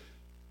here.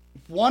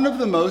 One of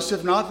the most,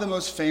 if not the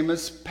most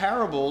famous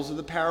parables of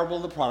the parable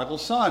of the prodigal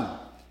son.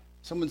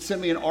 Someone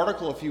sent me an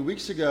article a few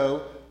weeks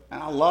ago,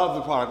 and I love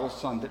the prodigal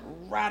son, that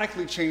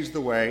radically changed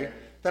the way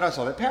that I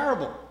saw that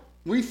parable.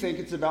 We think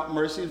it's about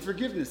mercy and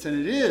forgiveness, and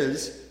it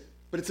is,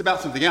 but it's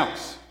about something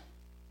else.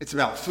 It's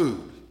about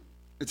food.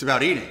 It's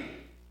about eating.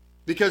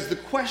 Because the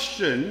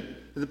question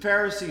that the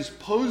Pharisees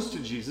posed to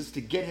Jesus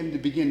to get him to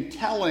begin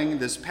telling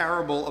this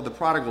parable of the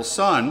prodigal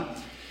son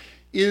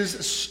is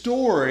a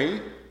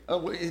story.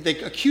 They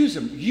accuse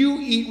him. You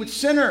eat with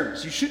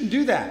sinners. You shouldn't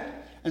do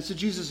that. And so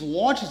Jesus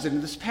launches into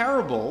this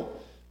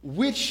parable,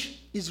 which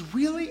is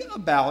really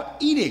about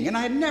eating. And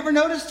I had never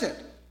noticed it.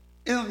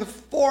 In the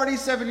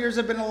 47 years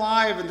I've been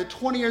alive and the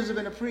 20 years I've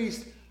been a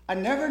priest, I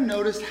never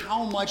noticed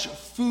how much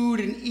food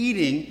and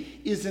eating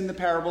is in the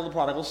parable of the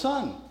prodigal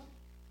son.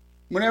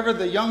 Whenever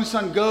the young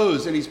son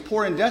goes and he's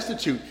poor and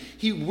destitute,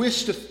 he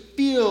wished to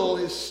fill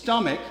his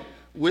stomach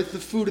with the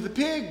food of the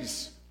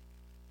pigs.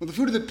 Well, the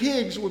food of the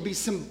pigs would be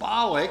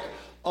symbolic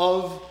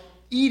of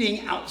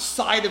eating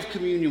outside of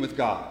communion with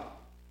God.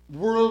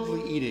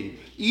 Worldly eating.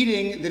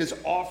 Eating that is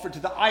offered to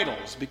the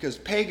idols, because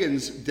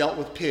pagans dealt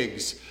with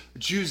pigs.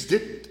 Jews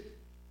didn't.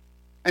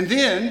 And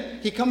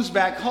then he comes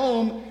back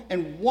home,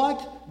 and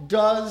what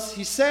does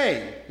he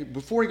say?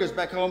 Before he goes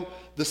back home,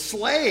 the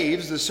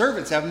slaves, the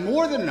servants, have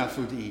more than enough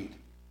food to eat.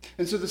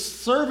 And so the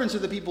servants are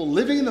the people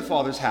living in the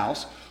Father's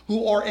house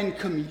who are in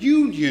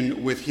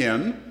communion with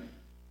him,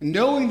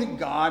 knowing that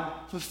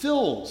God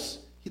fulfills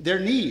their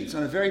needs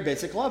on a very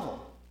basic level.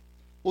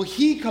 Well,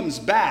 he comes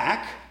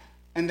back,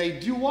 and they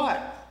do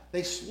what?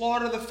 They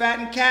slaughter the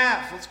fattened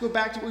calf. Let's go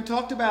back to what we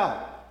talked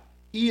about.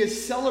 He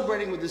is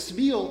celebrating with this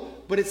meal,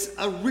 but it's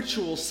a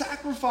ritual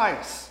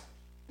sacrifice.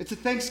 It's a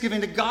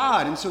thanksgiving to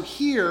God. And so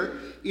here,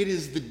 it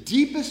is the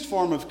deepest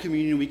form of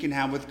communion we can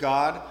have with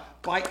God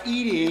by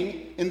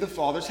eating in the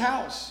Father's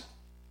house.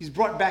 He's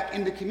brought back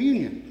into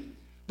communion.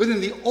 But then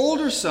the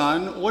older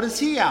son, what is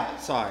he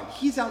outside?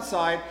 He's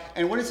outside,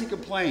 and what does he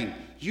complain?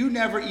 You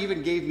never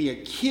even gave me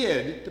a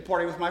kid to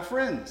party with my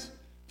friends.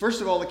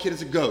 First of all, the kid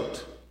is a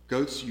goat.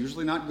 Goat's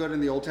usually not good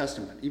in the Old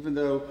Testament, even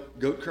though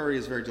goat curry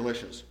is very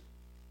delicious.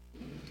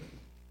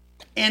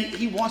 And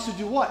he wants to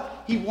do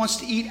what? He wants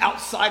to eat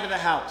outside of the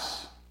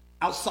house,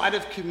 outside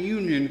of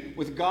communion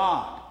with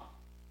God.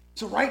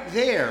 So right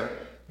there,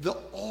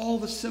 all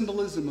the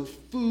symbolism of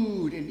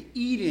food and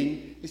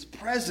eating is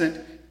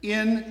present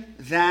in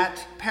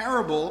that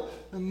parable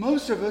that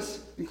most of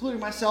us, including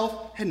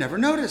myself, had never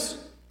noticed.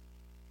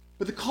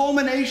 But the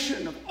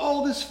culmination of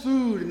all this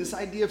food and this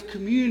idea of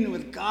communion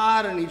with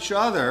God and each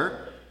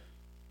other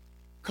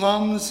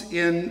comes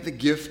in the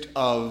gift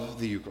of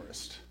the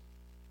Eucharist,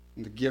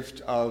 the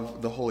gift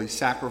of the holy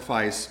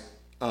sacrifice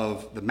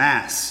of the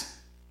Mass,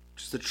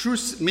 which is a true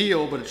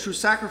meal, but a true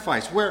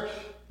sacrifice, where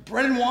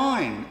bread and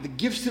wine, the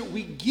gifts that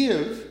we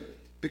give,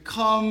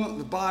 become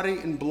the body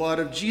and blood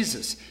of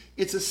Jesus.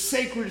 It's a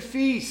sacred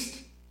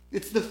feast.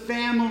 It's the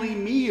family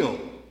meal.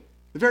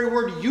 The very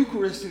word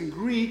Eucharist in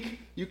Greek,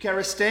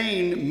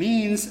 Eucharistein,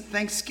 means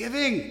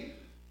thanksgiving.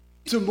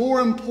 So more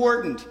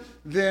important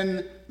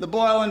than the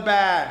boil and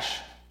bash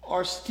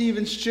or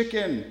Stephen's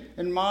chicken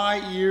in my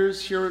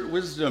years here at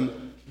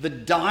Wisdom, the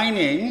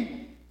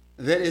dining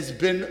that has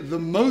been the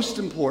most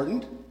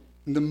important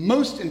and the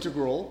most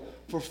integral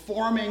for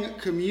forming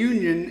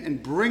communion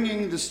and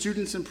bringing the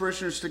students and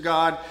parishioners to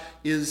God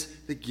is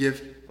the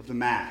gift of the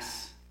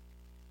Mass.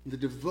 The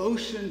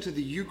devotion to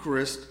the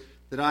Eucharist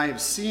that I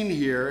have seen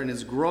here and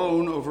has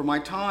grown over my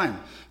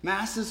time.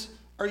 Masses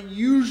are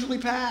usually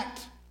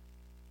packed.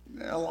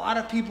 A lot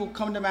of people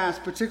come to Mass,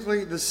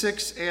 particularly the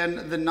 6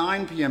 and the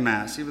 9 p.m.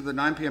 Mass. Even the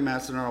 9 p.m.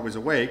 Mass, they're not always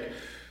awake.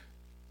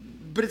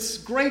 But it's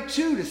great,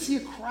 too, to see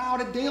a crowd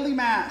at daily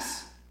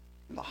Mass.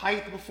 In the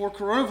height before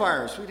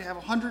coronavirus, we'd have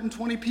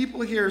 120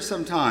 people here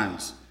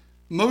sometimes,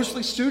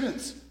 mostly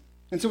students.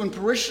 And so when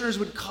parishioners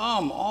would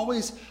come,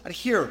 always I'd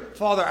hear,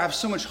 Father, I have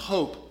so much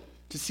hope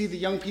to see the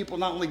young people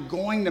not only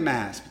going to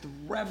Mass, but the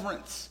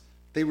reverence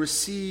they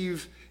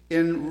receive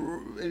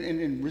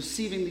in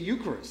receiving the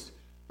Eucharist.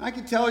 I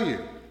can tell you,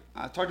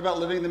 I talked about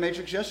living in the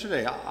Matrix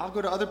yesterday. I'll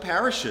go to other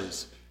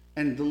parishes,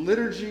 and the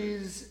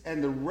liturgies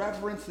and the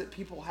reverence that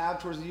people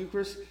have towards the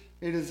Eucharist,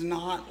 it is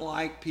not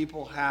like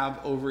people have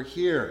over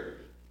here.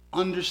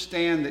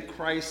 Understand that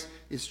Christ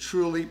is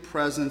truly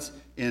present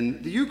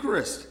in the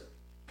Eucharist.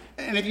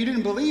 And if you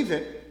didn't believe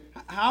it,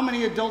 how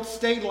many adults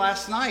stayed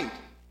last night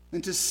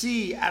and to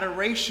see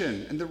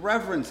adoration and the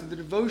reverence and the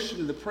devotion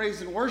and the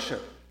praise and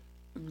worship?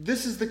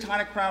 This is the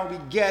kind of crowd we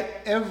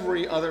get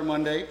every other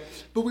Monday,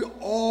 but we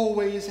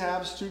always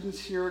have students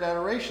here at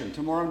adoration.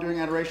 Tomorrow I'm doing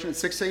adoration at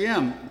 6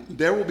 a.m.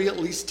 There will be at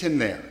least 10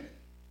 there.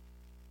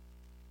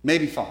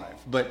 Maybe 5,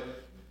 but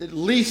at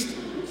least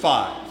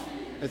 5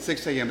 at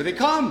 6 a.m. But they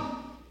come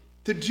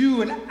to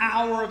do an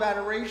hour of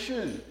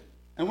adoration.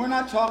 And we're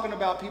not talking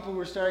about people who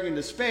are staring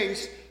into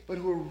space, but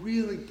who are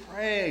really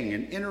praying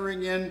and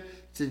entering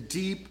into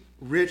deep,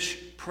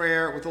 rich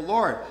prayer with the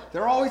Lord.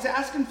 They're always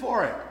asking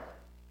for it.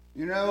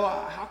 You know,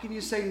 how can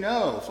you say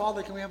no?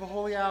 Father, can we have a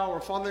holy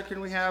hour? Father,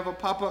 can we have a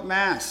pop-up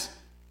Mass?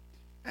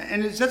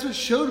 And that's what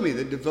showed me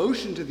the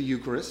devotion to the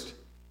Eucharist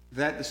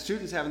that the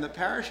students have and the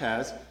parish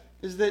has,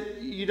 is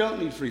that you don't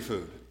need free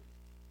food.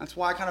 That's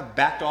why I kind of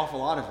backed off a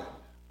lot of it.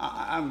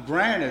 I'm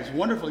granted, it's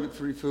wonderful to get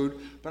free food,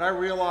 but I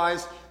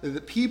realized that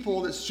the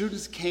people, that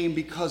students came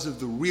because of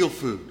the real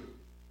food,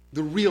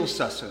 the real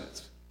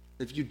sustenance.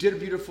 If you did a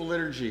beautiful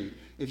liturgy,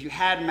 if you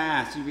had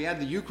Mass, if you had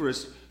the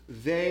Eucharist,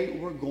 they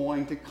were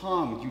going to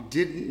come. You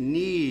didn't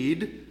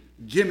need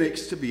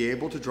gimmicks to be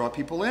able to draw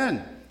people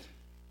in.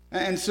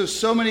 And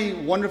so many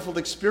wonderful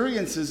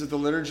experiences of the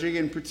liturgy,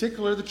 in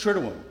particular the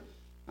Triduum.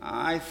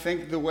 I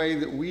think the way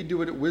that we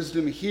do it at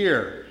Wisdom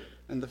here,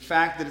 and the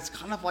fact that it's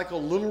kind of like a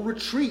little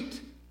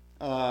retreat.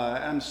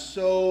 I'm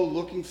so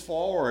looking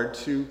forward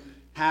to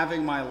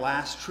having my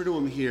last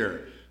Triduum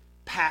here.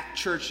 Packed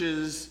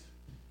churches,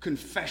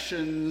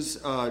 confessions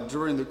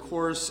during the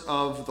course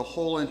of the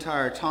whole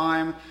entire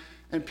time,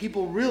 and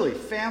people really,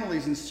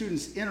 families and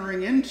students,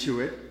 entering into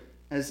it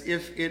as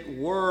if it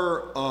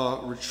were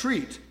a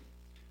retreat.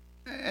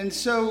 And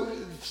so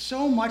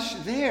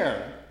much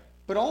there.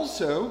 But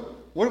also,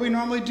 what do we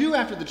normally do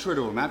after the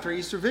Triduum, after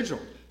Easter Vigil?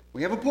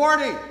 We have a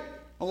party.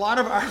 A lot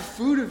of our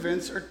food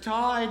events are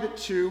tied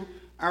to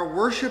our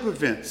worship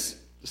events,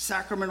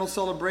 sacramental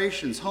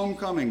celebrations,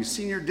 homecoming,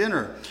 senior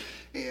dinner,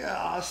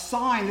 a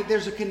sign that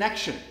there's a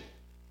connection.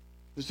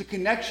 There's a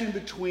connection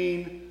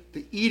between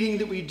the eating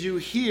that we do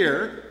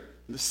here,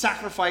 the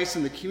sacrifice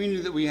and the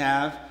communion that we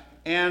have,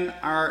 and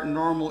our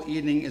normal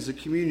eating as a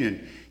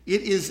communion.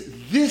 It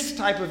is this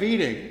type of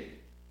eating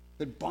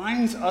that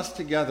binds us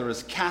together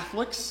as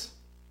Catholics.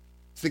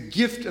 It's the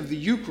gift of the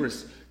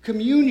Eucharist,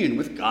 communion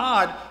with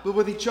God, but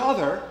with each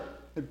other.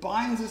 It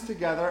binds us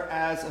together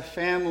as a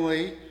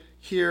family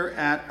here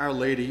at Our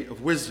Lady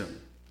of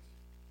Wisdom.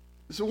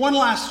 So one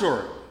last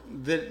story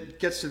that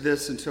gets to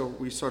this until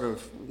we sort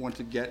of want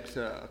to get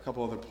to a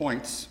couple other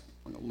points.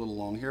 I'm a little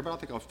long here, but I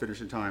think I'll finish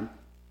in time.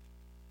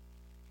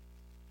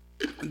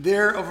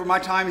 There, over my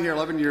time here,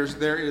 11 years,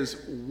 there is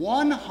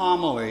one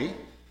homily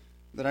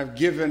that I've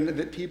given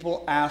that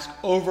people ask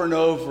over and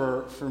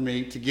over for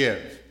me to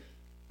give.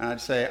 And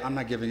I'd say, I'm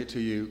not giving it to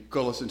you.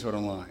 Go listen to it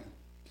online.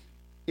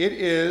 It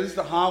is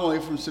the homily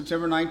from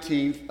September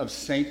 19th of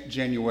St.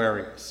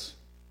 Januarius.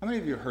 How many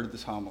of you have heard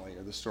this homily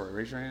or this story?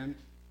 Raise your hand.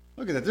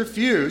 Look at that. There's a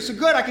few. So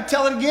good, I can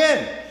tell it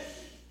again.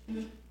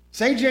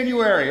 St.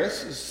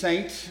 Januarius, a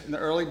saint in the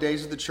early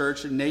days of the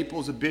church in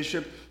Naples, a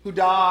bishop who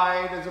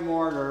died as a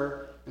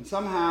martyr, and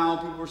somehow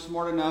people were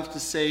smart enough to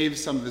save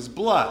some of his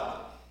blood.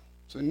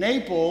 So in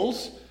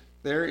Naples,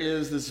 there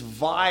is this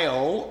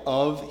vial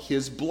of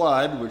his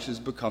blood which has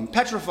become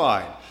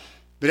petrified.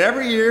 But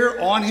every year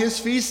on his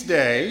feast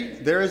day,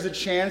 there is a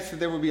chance that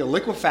there will be a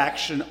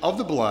liquefaction of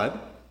the blood.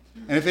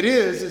 And if it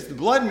is, it's the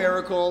blood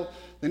miracle.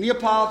 The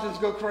Neapolitans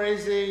go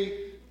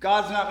crazy.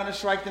 God's not going to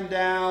strike them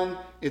down.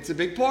 It's a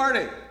big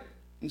party.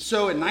 And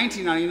so in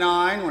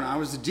 1999, when I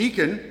was a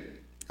deacon,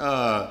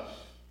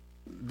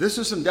 this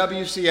was some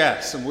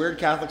WCS, some weird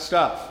Catholic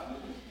stuff.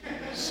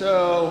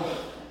 So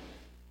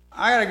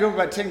I got to go with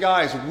about 10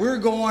 guys. We're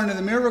going to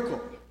the miracle.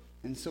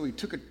 And so we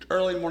took an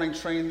early morning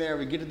train there.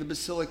 We get to the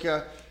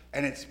Basilica,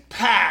 and it's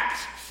packed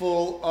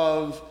full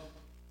of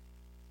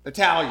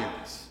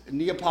Italians,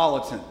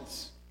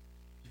 Neapolitans,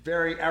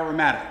 very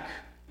aromatic.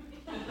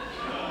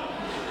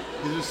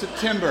 It was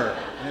September,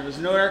 and there was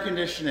no air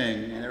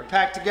conditioning, and they were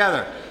packed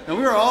together. And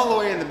we were all the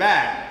way in the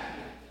back,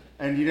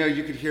 and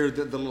you could hear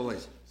the little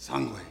voice,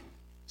 sangue,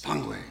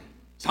 sangue,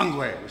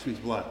 sangue, which means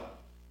blood.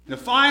 And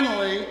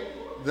finally,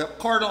 the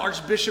Cardinal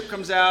Archbishop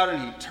comes out,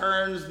 and he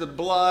turns the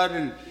blood,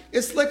 and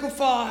it's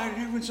liquefied,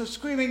 and everyone's so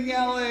screaming,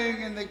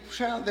 yelling, and they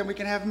shout, then we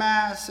can have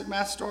Mass, and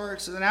Mass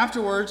starts. And then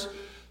afterwards,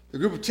 the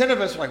group of 10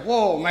 of us were like,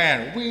 whoa,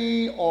 man,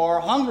 we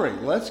are hungry.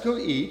 Let's go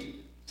eat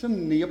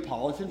some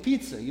Neapolitan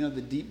pizza,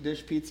 the deep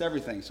dish pizza,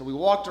 everything. So we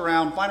walked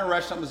around, find a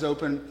restaurant was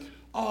open.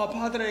 Oh,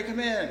 Padre, come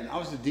in. I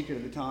was the deacon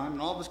at the time,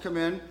 and all of us come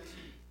in.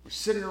 We're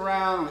sitting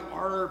around, we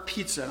order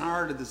pizza, and I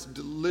ordered this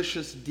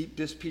delicious deep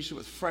dish pizza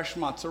with fresh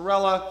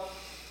mozzarella,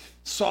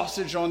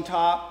 sausage on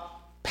top,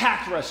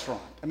 packed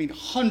restaurant. I mean,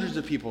 hundreds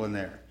of people in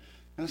there.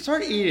 And I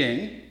started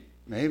eating.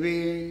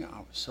 Maybe I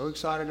was so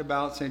excited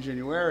about St.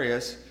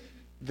 Januarius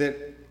that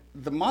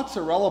the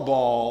mozzarella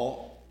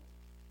ball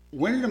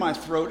went into my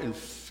throat and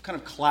kind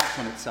of collapsed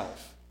on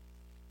itself.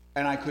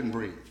 And I couldn't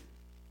breathe.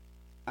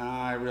 And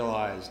I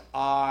realized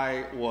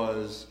I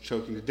was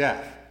choking to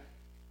death.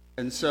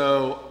 And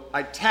so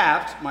I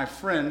tapped my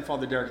friend,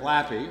 Father Derek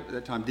Lappy, at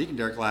that time Deacon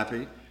Derek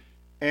Lappy,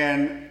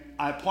 and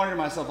I pointed to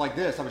myself like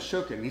this. I was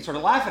choking. And he started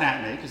laughing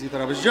at me because he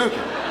thought I was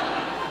joking.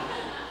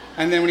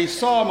 And then when he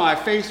saw my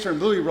face turn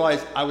blue, he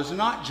realized I was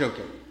not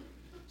joking.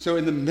 So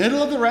in the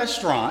middle of the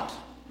restaurant,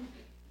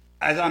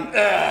 as I'm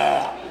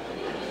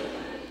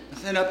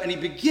stand up, and he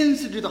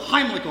begins to do the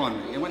Heimlich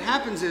on me. And what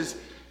happens is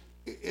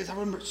I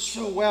remember it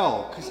so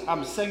well, because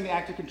I'm saying the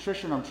act of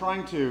contrition, I'm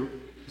trying to,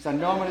 because I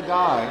know I'm going to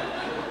die.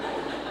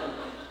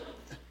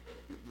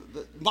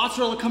 The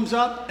mozzarella comes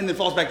up and then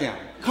falls back down.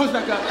 Comes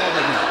back up, falls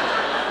back down.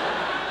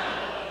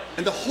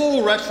 And the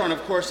whole restaurant,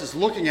 of course, is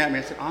looking at me.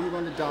 I said, I'm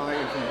going to die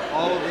in front of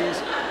all of these.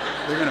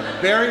 They're going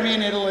to bury me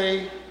in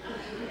Italy.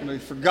 I'm going to be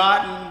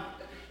forgotten.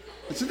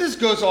 And so this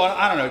goes on,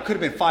 I don't know, it could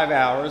have been 5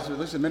 hours, or at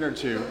least a minute or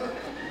two.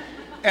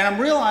 And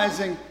I'm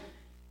realizing,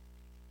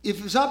 if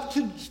it was up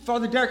to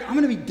Father Derek, I'm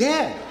going to be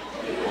dead.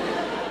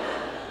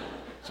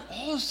 So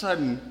all of a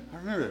sudden, I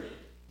remember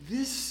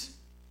this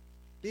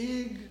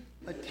big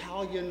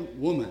Italian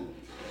woman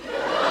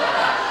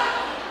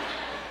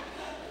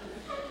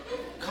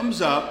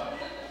comes up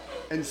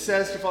and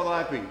says to Father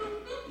Lappy,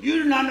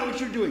 you do not know what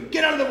you're doing.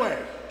 Get out of the way.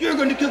 You're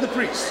going to kill the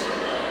priest.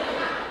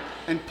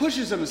 And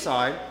pushes him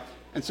aside.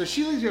 And so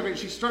she leaves me over and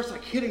she starts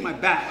hitting my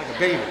back like a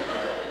baby.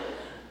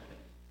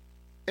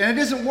 And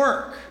it doesn't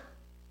work.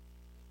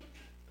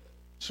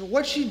 So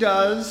what she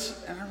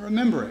does, and I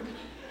remember it,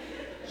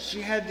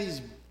 she had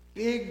these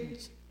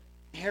big,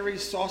 hairy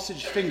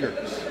sausage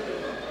fingers.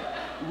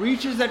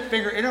 Reaches that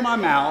finger into my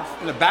mouth,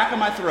 in the back of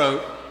my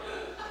throat,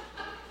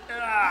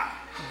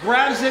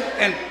 grabs it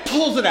and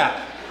pulls it out.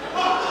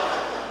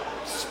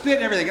 Spit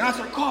and everything. And I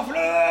start coughing.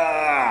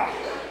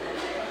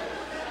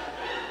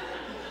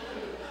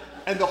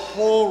 And the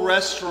whole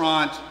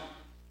restaurant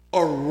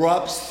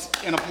erupts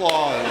in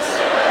applause.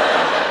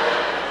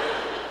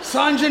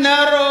 San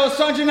Gennaro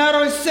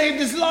has saved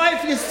his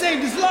life. He has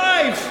saved his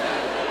life.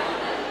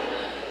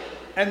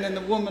 And then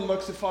the woman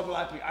looks at Father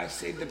Lappy. I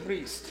saved the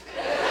priest.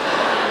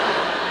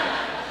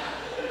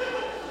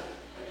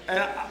 And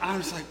I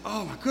was like,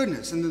 oh my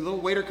goodness. And the little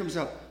waiter comes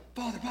up.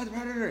 Father,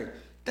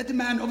 that the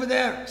man over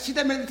there. See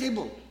that man at the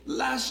table?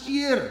 Last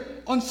year,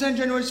 on St.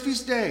 January's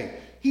feast day,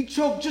 he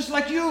choked just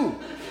like you.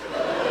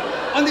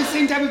 On the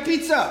same type of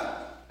pizza.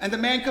 And the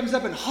man comes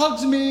up and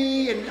hugs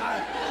me, and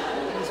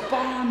he's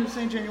bombed in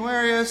St.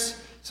 Januarius.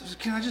 So I said,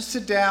 can I just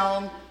sit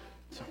down?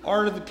 So I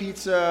ordered the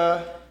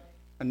pizza.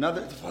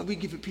 We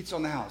give you pizza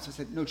on the house. I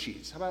said, no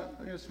cheese. How about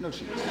no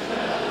cheese?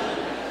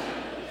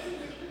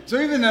 So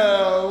even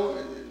though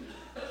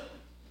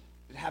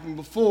it happened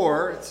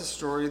before, it's a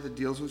story that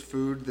deals with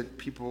food that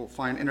people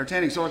find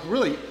entertaining. So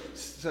really,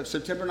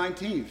 September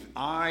 19th,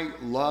 I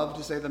love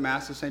to say the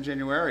Mass of St.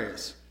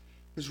 Januarius.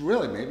 Because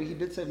really, maybe he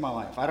did save my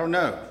life. I don't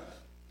know.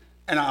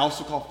 And I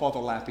also call Father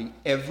Lappy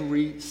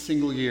every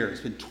single year.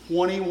 It's been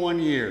 21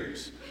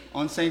 years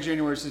on St.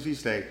 Januarius'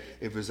 feast day.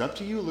 If it was up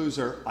to you,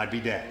 loser, I'd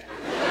be dead.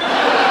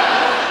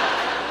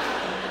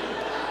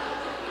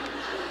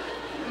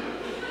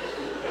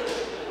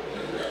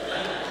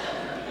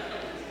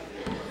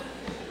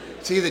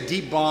 See the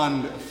deep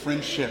bond of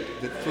friendship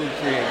that food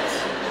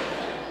creates.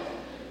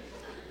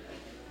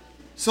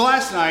 So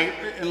last night,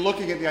 in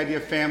looking at the idea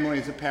of family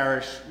as a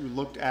parish,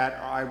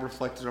 I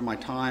reflected on my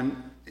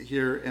time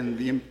here and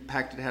the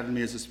impact it had on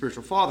me as a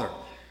spiritual father.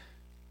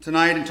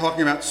 Tonight, in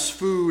talking about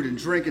food and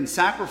drink and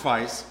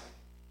sacrifice,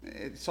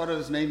 it sort of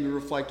has made me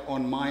reflect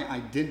on my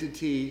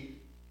identity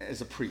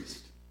as a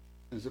priest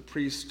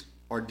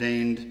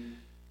ordained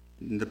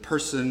in the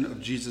person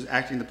of Jesus,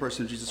 acting the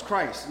person of Jesus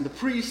Christ. And the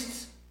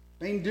priest's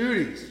main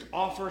duties to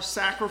offer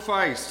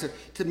sacrifice,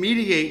 to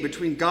mediate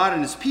between God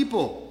and his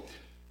people,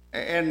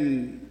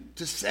 and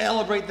to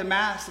celebrate the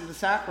Mass and the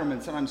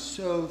sacraments. And I'm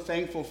so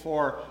thankful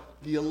for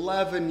the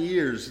 11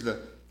 years, the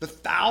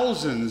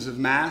thousands of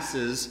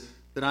Masses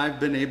that I've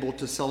been able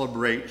to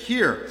celebrate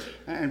here.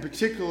 And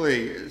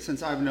particularly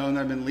since I've known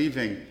that I've been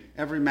leaving,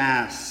 every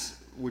Mass,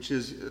 which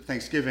is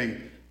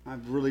Thanksgiving,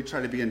 I've really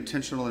tried to be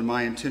intentional in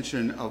my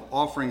intention of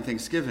offering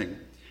thanksgiving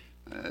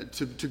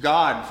to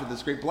God for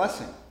this great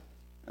blessing.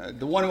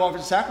 The one who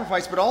offers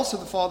sacrifice, but also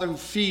the Father who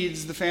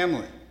feeds the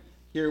family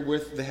here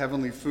with the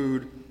heavenly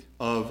food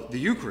of the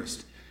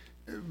Eucharist.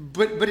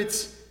 But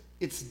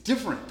it's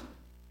different.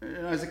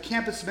 As a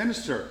campus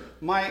minister,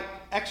 my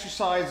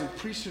exercise of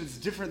priesthood is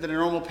different than a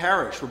normal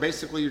parish, where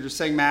basically you're just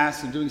saying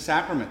Mass and doing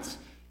sacraments.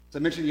 As I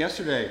mentioned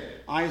yesterday,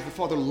 I, as the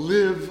Father,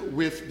 live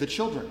with the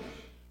children.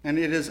 And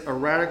it is a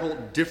radical,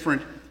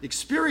 different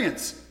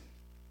experience.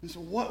 And so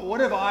what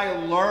have I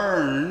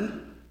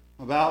learned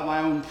about my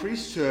own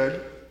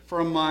priesthood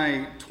from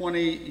my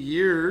 20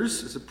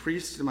 years as a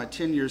priest and my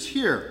 10 years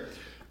here?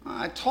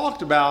 I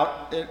talked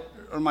about it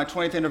on my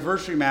 20th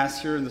anniversary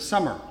Mass here in the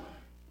summer,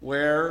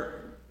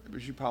 where,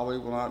 as you probably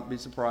will not be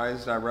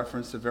surprised, I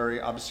referenced a very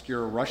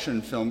obscure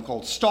Russian film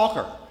called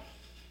Stalker.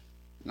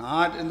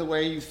 Not in the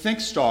way you think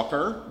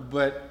Stalker,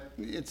 but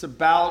it's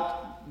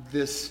about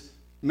this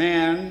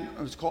man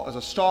who's called as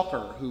a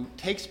stalker who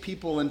takes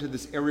people into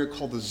this area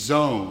called the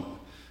zone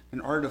in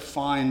order to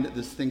find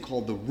this thing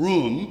called the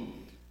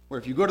room, where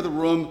if you go to the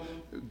room,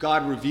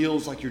 God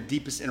reveals like your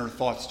deepest inner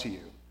thoughts to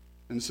you.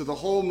 And so the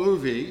whole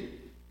movie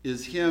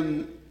is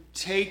him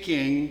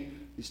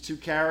taking these two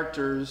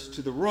characters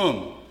to the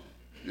room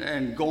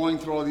and going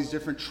through all these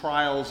different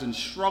trials and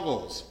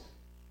struggles.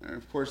 And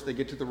of course, they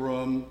get to the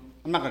room.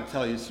 I'm not going to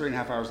tell you, it's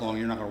 3.5 hours long,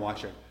 you're not going to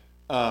watch it.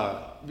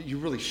 But you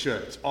really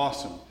should, it's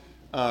awesome.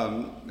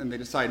 And they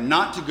decide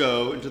not to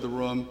go into the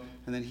room,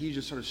 and then he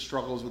just sort of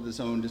struggles with his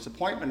own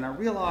disappointment. And I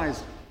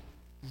realized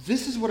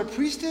this is what a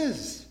priest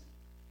is.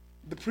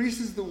 The priest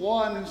is the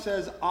one who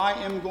says, I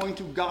am going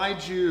to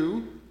guide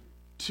you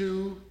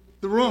to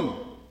the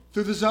room,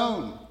 through the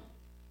zone.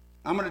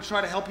 I'm going to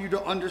try to help you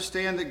to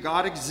understand that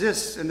God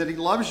exists and that he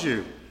loves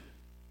you.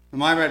 And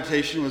my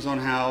meditation was on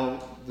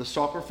how the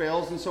stalker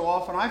fails, and so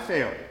often I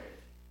fail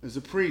as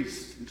a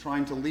priest in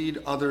trying to lead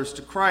others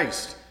to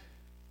Christ.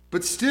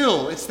 But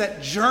still, it's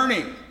that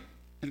journey,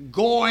 and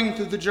going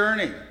through the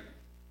journey,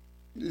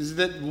 is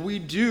that we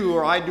do,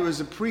 or I do as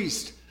a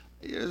priest.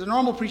 As a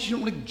normal priest, you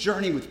don't really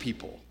journey with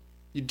people.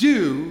 You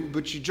do,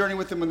 but you journey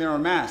with them when they're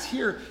on Mass.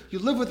 Here, you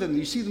live with them,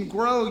 you see them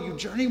grow, you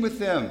journey with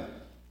them.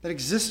 That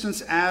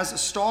existence as a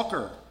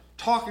stalker,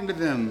 talking to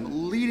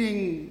them,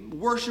 leading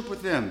worship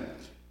with them.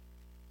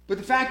 But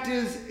the fact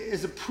is,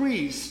 as a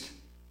priest,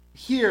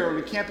 here in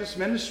the campus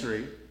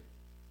ministry,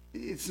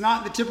 it's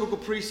not the typical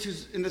priest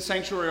who's in the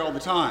sanctuary all the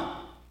time,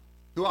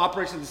 who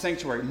operates in the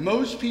sanctuary.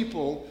 Most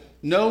people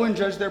know and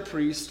judge their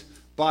priest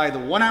by the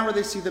 1 hour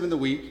they see them in the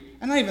week,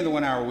 and not even the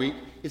 1 hour a week,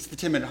 it's the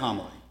 10-minute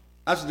homily.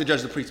 That's what they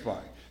judge the priest by.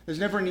 There's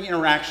never any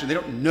interaction. They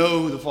don't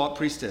know who the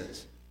priest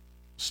is.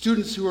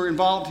 Students who are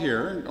involved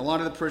here, a lot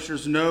of the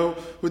parishioners know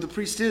who the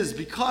priest is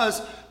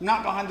because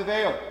not behind the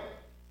veil,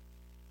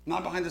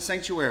 not behind the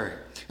sanctuary.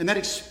 And that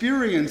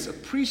experience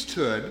of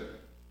priesthood,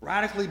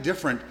 radically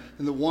different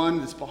than the one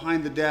that's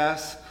behind the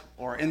desk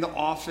or in the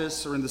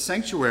office or in the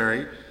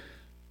sanctuary,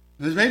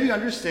 is maybe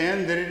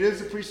understand that it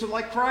is a priesthood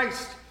like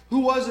Christ, who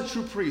was a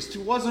true priest,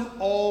 who wasn't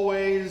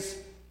always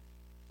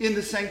in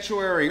the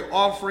sanctuary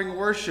offering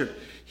worship.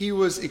 He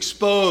was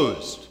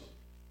exposed.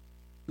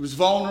 He was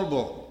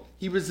vulnerable.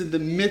 He was in the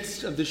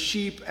midst of the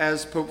sheep,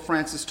 as Pope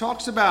Francis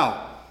talks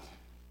about.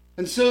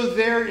 And so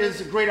there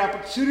is a great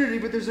opportunity,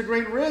 but there's a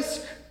great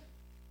risk.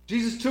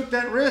 Jesus took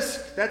that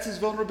risk. That's his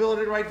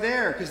vulnerability right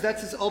there, because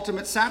that's his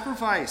ultimate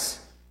sacrifice.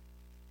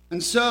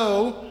 And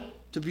so,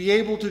 to be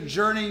able to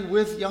journey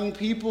with young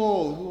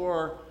people who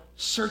are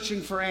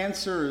searching for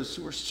answers,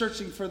 who are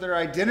searching for their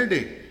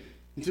identity,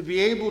 and to be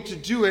able to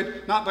do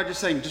it, not by just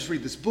saying, just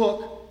read this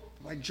book,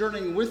 but by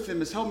journeying with them,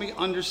 has helped me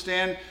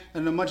understand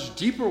in a much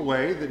deeper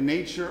way the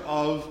nature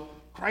of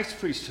Christ's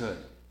priesthood,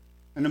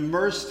 and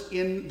immersed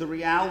in the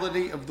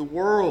reality of the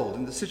world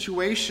and the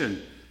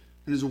situation,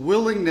 and his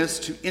willingness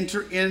to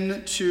enter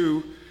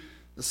into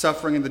the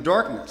suffering and the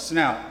darkness.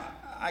 Now,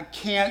 I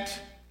can't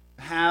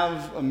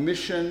have a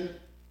mission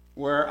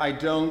where I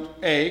don't,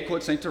 A,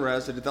 quote St.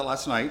 Therese, I did that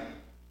last night,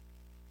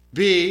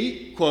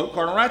 B, quote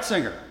Cardinal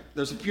Ratzinger.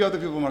 There's a few other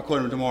people I'm going to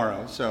quote him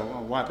tomorrow, so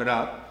I'll wrap it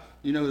up.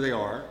 You know who they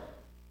are.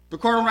 But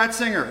Cardinal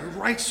Ratzinger, who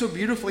writes so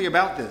beautifully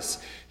about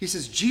this, he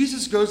says,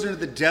 Jesus goes into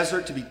the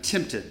desert to be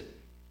tempted,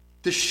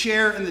 to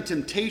share in the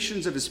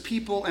temptations of his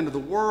people and of the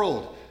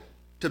world,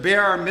 to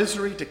bear our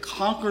misery, to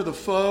conquer the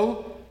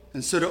foe,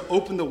 and so to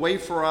open the way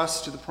for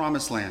us to the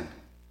promised land.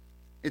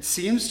 It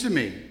seems to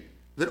me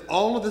that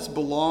all of this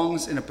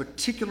belongs in a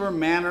particular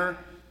manner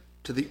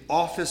to the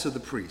office of the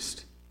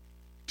priest,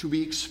 to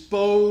be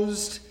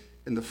exposed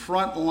in the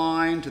front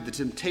line to the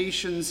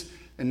temptations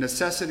and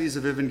necessities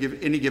of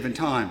any given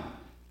time,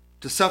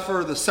 to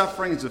suffer the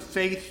sufferings of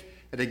faith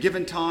at a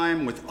given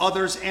time with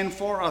others and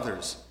for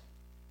others.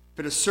 If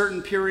at a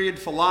certain period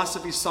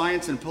philosophy,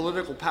 science, and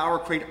political power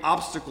create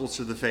obstacles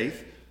to the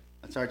faith,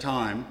 that's our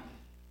time,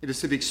 it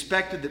is to be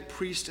expected that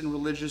priests and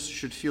religious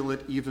should feel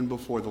it even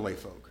before the lay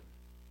folk.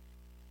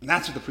 And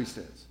that's what the priest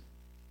is.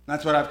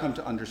 That's what I've come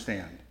to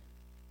understand.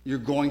 You're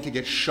going to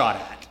get shot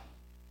at.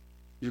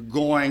 You're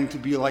going to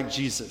be like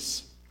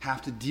Jesus,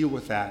 have to deal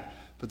with that,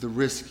 but the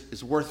risk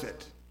is worth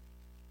it.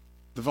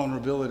 The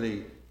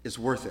vulnerability is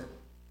worth it.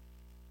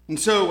 And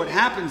so what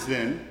happens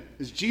then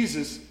is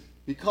Jesus,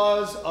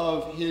 because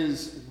of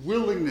his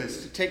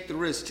willingness to take the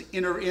risk, to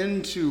enter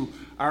into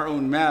our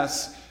own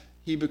mess,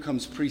 he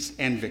becomes priest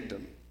and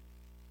victim.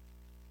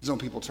 His own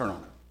people turn on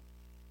him.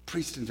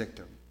 Priest and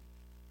victim.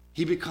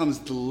 He becomes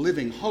the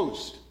living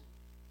host.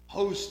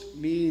 Host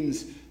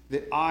means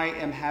that I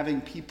am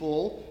having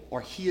people,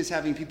 or he is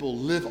having people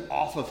live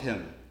off of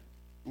him.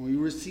 When we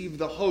receive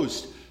the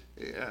host,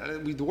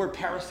 the word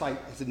parasite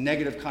has a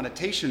negative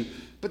connotation,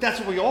 but that's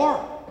what we are.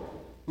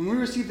 When we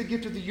receive the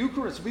gift of the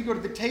Eucharist, we go to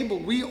the table,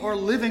 we are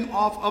living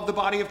off of the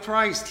body of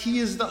Christ. He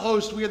is the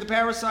host, we are the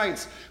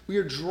parasites. We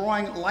are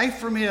drawing life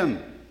from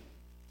him.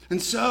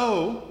 And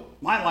so,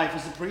 my life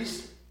as a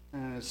priest,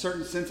 in a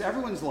certain sense,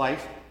 everyone's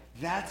life,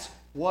 that's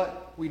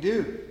what we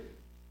do.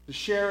 To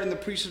share in the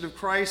priesthood of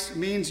Christ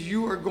means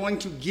you are going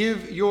to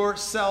give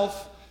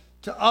yourself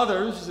to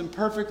others, as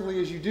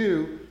imperfectly as you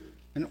do,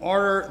 in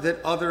order that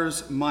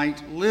others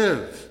might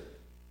live.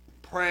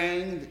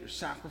 Praying that your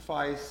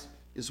sacrifice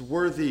is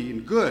worthy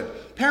and good.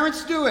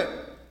 Parents do it.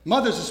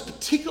 Mothers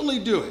particularly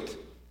do it.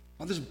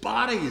 Mothers'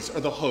 bodies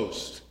are the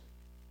host.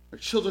 Their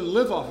children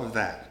live off of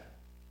that.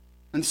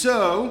 And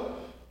so,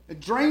 it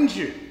drains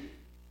you.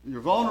 When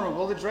you're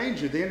vulnerable, it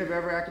drains you. At the end of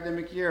every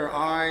academic year,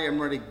 I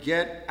am ready to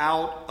get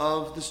out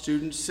of the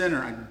student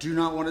center. I do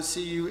not want to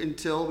see you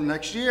until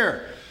next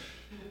year.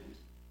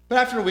 But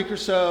after a week or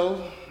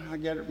so, I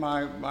get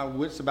my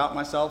wits about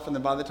myself, and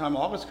then by the time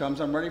August comes,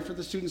 I'm ready for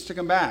the students to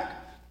come back.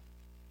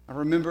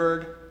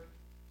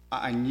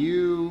 I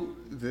knew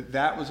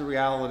that was a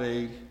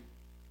reality.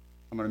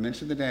 I'm going to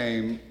mention the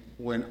name,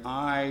 when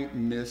I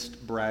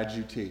missed Brad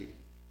Juti.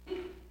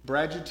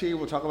 Brad Juti,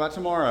 we'll talk about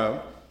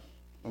tomorrow,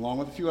 along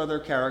with a few other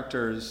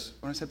characters.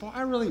 When I said,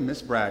 I really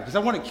miss Brad, because I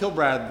want to kill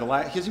Brad,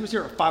 because he was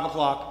here at 5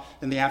 o'clock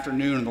in the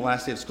afternoon on the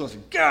last day of school. I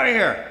said, get out of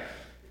here!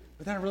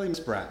 But then I really miss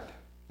Brad.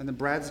 And then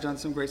Brad's done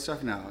some great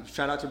stuff now.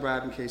 Shout out to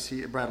Bradley,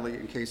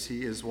 in case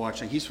he is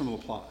watching. He's from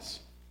Laplace.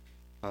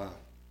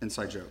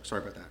 Inside joke,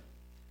 sorry about that.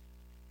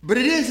 But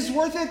it's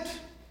worth it.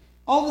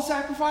 All the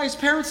sacrifice,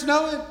 parents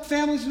know it,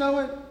 families know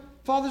it,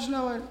 fathers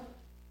know it.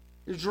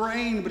 You're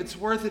drained, but it's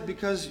worth it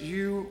because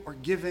you are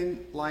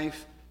giving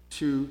life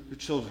to your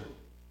children.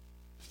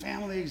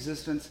 Family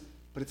existence,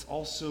 but it's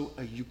also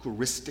a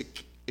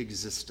Eucharistic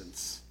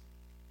existence.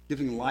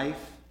 Giving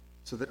life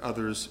so that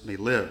others may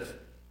live.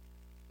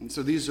 And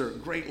so these are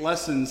great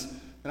lessons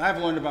that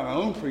I've learned about my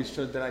own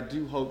priesthood that I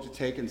do hope to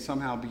take and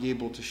somehow be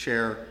able to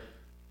share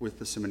with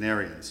the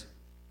seminarians.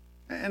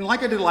 And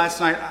like I did last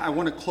night, I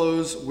want to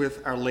close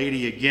with Our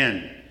Lady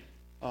again.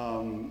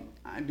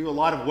 I do a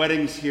lot of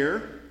weddings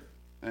here,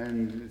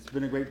 and it's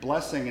been a great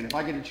blessing. And if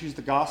I get to choose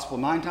the gospel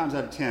 9 times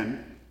out of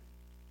 10,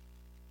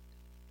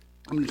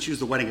 I'm going to choose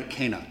the wedding at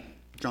Cana,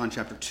 John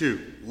chapter 2.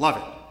 Love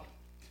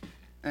it.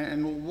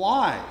 And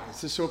why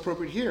is this so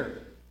appropriate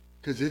here?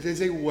 Because it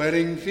is a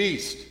wedding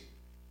feast.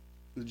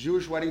 The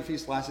Jewish wedding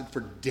feast lasted for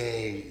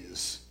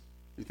days.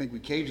 You think we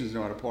Cajuns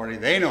know how to party?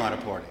 They know how to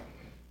party.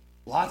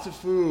 Lots of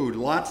food,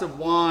 lots of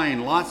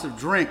wine, lots of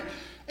drink.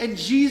 And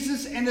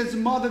Jesus and his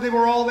mother, they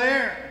were all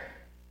there.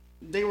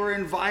 They were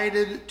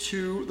invited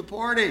to the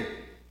party.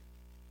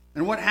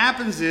 And what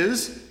happens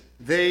is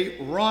they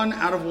run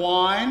out of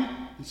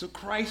wine, and so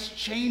Christ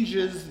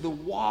changes the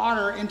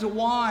water into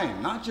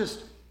wine. Not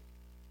just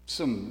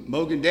some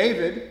Mogan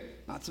David,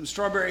 not some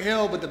Strawberry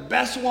Hill, but the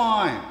best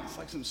wine. It's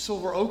like some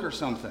Silver Oak or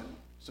something,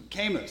 some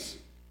Caymus.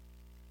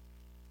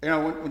 You know,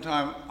 one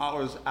time I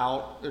was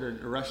out at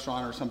a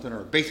restaurant or something,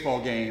 or a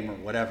baseball game or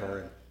whatever,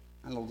 and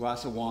I had a little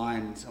glass of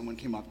wine, and someone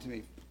came up to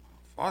me,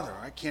 Father,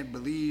 I can't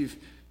believe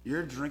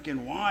you're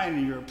drinking wine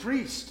and you're a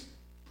priest.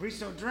 Priests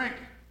don't drink.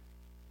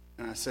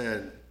 And I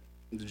said,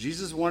 if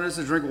Jesus wanted us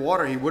to drink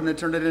water, he wouldn't have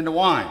turned it into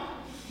wine.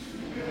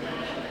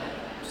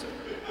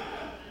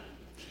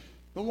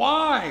 But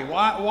why?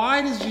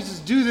 Why does Jesus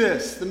do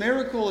this? The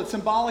miracle, it's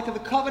symbolic of the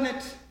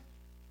covenant.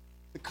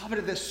 The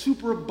covenant, the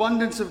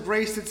superabundance of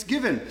grace that's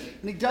given.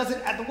 And he does it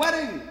at the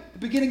wedding, the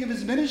beginning of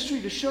his ministry,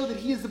 to show that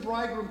he is the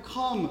bridegroom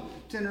come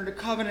to enter into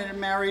covenant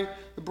and marry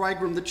the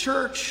bridegroom, the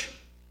church.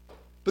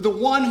 But the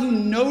one who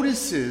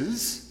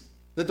notices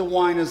that the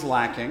wine is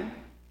lacking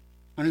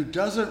and who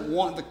doesn't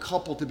want the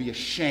couple to be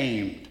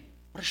ashamed.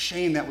 What a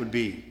shame that would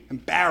be.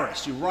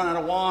 Embarrassed. You run out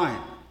of wine.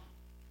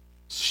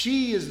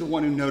 She is the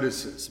one who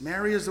notices.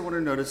 Mary is the one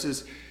who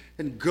notices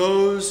and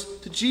goes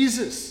to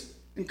Jesus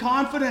in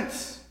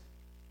confidence.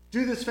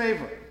 Do this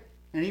favor.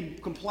 And he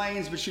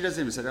complains, but she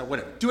doesn't even say, oh,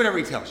 whatever. Do whatever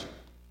he tells you.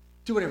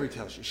 Do whatever he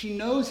tells you. She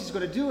knows he's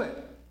going to do it.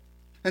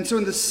 And so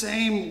in the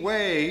same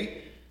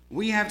way,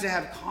 we have to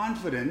have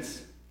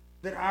confidence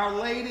that Our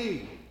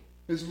Lady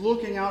is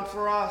looking out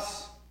for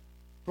us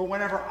for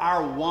whenever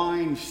our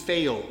wine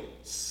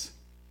fails,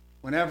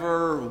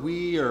 whenever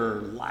we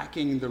are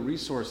lacking the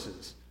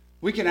resources.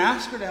 We can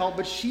ask her to help,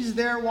 but she's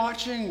there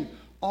watching,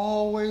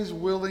 always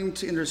willing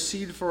to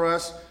intercede for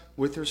us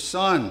with her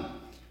Son.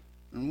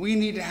 And we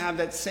need to have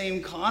that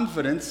same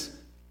confidence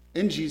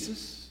in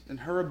Jesus and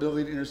her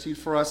ability to intercede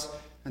for us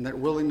and that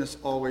willingness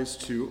always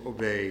to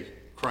obey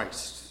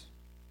Christ.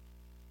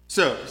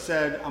 So, I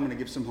said I'm going to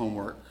give some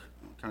homework.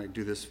 I'll kind of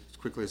do this as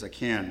quickly as I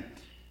can.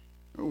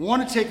 I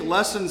want to take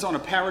lessons on a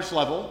parish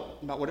level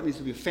about what it means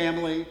to be a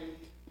family,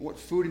 what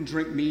food and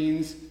drink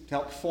means to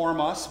help form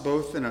us,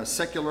 both in a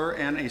secular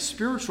and a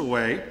spiritual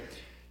way.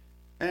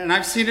 And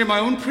I've seen it in my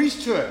own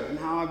priesthood and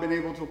how I've been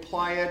able to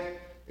apply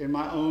it in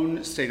my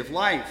own state of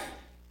life.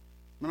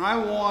 And I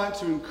want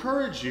to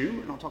encourage you,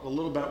 and I'll talk a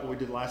little about what we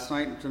did last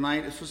night and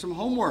tonight, is for some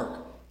homework.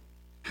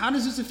 How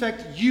does this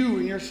affect you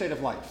in your state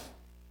of life?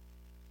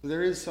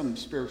 There is some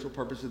spiritual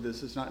purpose to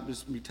this. It's not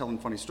just me telling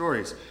funny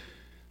stories.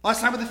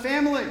 Last night with the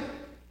family.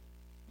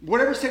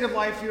 Whatever state of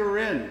life you're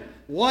in,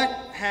 what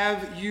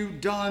have you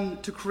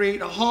done to create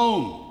a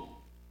home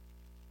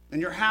in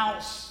your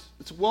house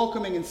that's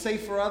welcoming and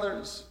safe for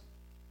others?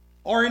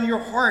 Or in your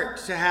heart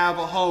to have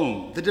a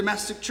home? The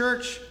domestic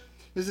church,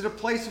 is it a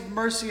place of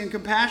mercy and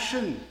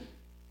compassion?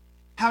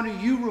 How do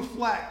you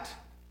reflect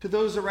to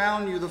those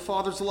around you the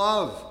Father's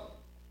love?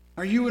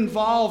 Are you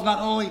involved not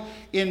only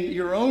in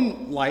your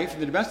own life, in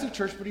the domestic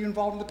church, but are you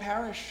involved in the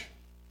parish,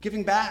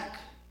 giving back?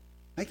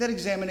 Make that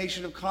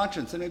examination of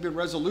conscience and maybe a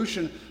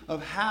resolution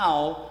of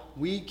how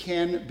we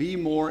can be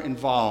more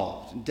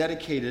involved and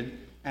dedicated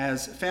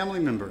as family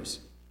members.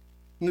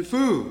 And the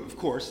food, of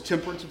course,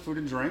 temperance of food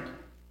and drink.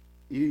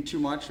 Eating too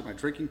much? Am I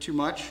drinking too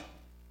much?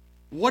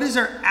 What is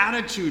our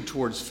attitude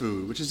towards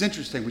food? Which is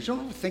interesting. We don't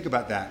ever think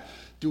about that.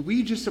 Do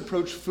we just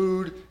approach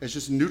food as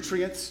just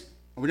nutrients?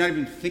 Or we not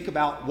even think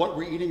about what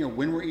we're eating or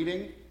when we're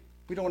eating?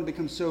 We don't want to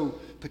become so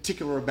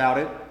particular about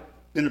it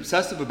and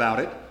obsessive about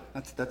it.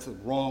 That's the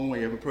wrong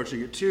way of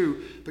approaching it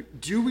too. But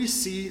do we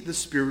see the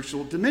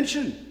spiritual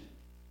dimension?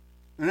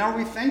 And are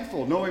we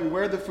thankful knowing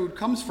where the food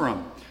comes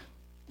from?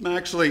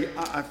 Actually,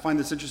 I find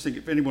this interesting.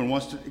 If anyone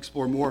wants to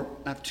explore more,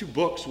 I have two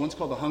books. One's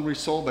called The Hungry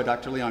Soul by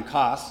Dr. Leon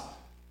Kass,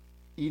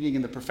 Eating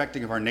and the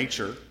Perfecting of Our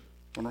Nature.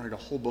 I'm going to write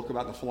a whole book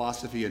about the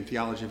philosophy and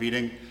theology of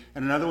eating.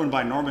 And another one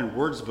by Norman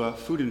Wordsba,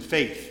 Food and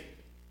Faith.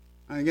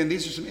 And again,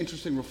 these are some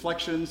interesting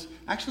reflections.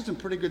 Actually, some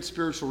pretty good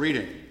spiritual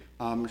reading.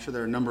 I'm sure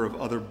there are a number of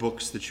other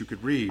books that you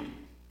could read.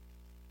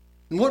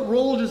 And what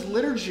role does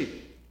liturgy,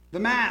 the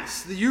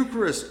Mass, the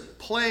Eucharist,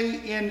 play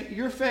in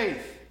your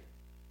faith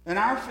and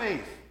our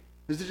faith?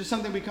 Is it just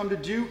something we come to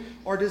do,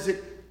 or does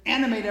it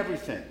animate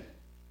everything?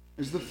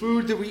 Is the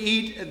food that we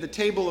eat at the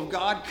table of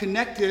God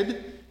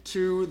connected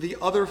to the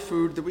other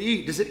food that we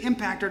eat? Does it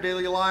impact our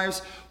daily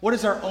lives? What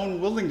is our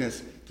own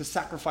willingness to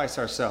sacrifice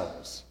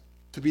ourselves,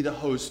 to be the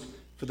host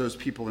for those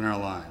people in our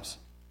lives?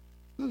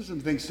 Those are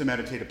some things to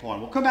meditate upon.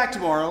 We'll come back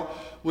tomorrow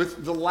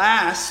with the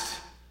last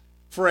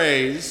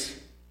phrase,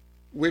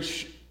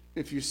 which,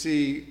 if you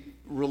see,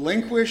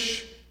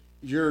 relinquish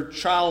your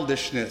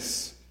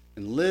childishness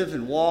and live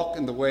and walk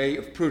in the way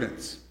of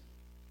prudence.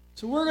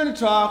 So we're going to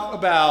talk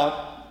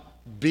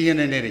about being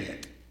an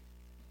idiot,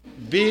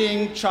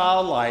 being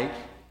childlike,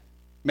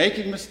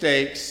 making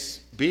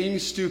mistakes, being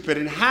stupid,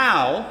 and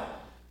how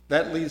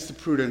that leads to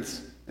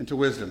prudence and to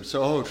wisdom.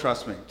 So,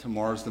 trust me,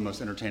 tomorrow's the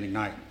most entertaining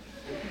night.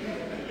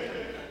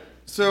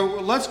 So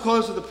let's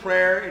close with a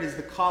prayer. It is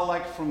the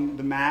collect from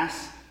the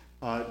Mass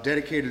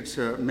dedicated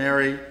to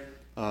Mary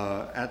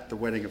at the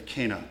wedding of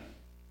Cana.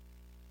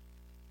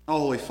 O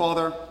Holy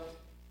Father,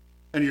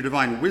 in your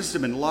divine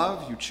wisdom and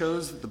love, you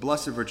chose that the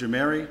Blessed Virgin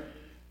Mary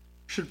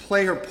should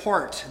play her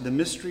part in the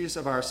mysteries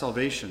of our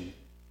salvation.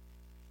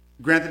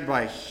 Granted,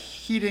 by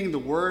heeding the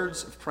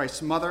words of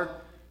Christ's mother,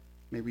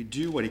 may we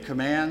do what he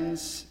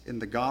commands in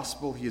the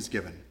gospel he has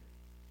given,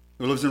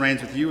 who lives and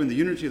reigns with you in the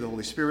unity of the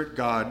Holy Spirit,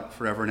 God,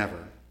 forever and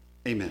ever.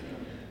 Amen.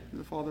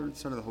 The Father, and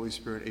Son, and the Holy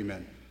Spirit.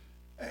 Amen.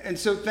 And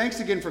so thanks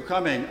again for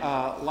coming.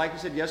 Like I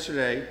said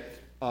yesterday,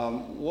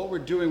 what we're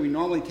doing, we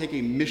normally take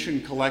a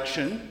mission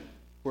collection.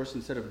 Of course,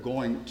 instead of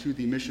going to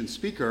the mission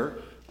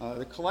speaker,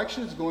 the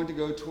collection is going to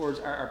go towards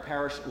our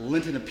parish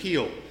Lenten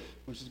Appeal,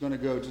 which is going to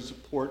go to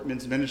support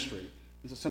men's ministry.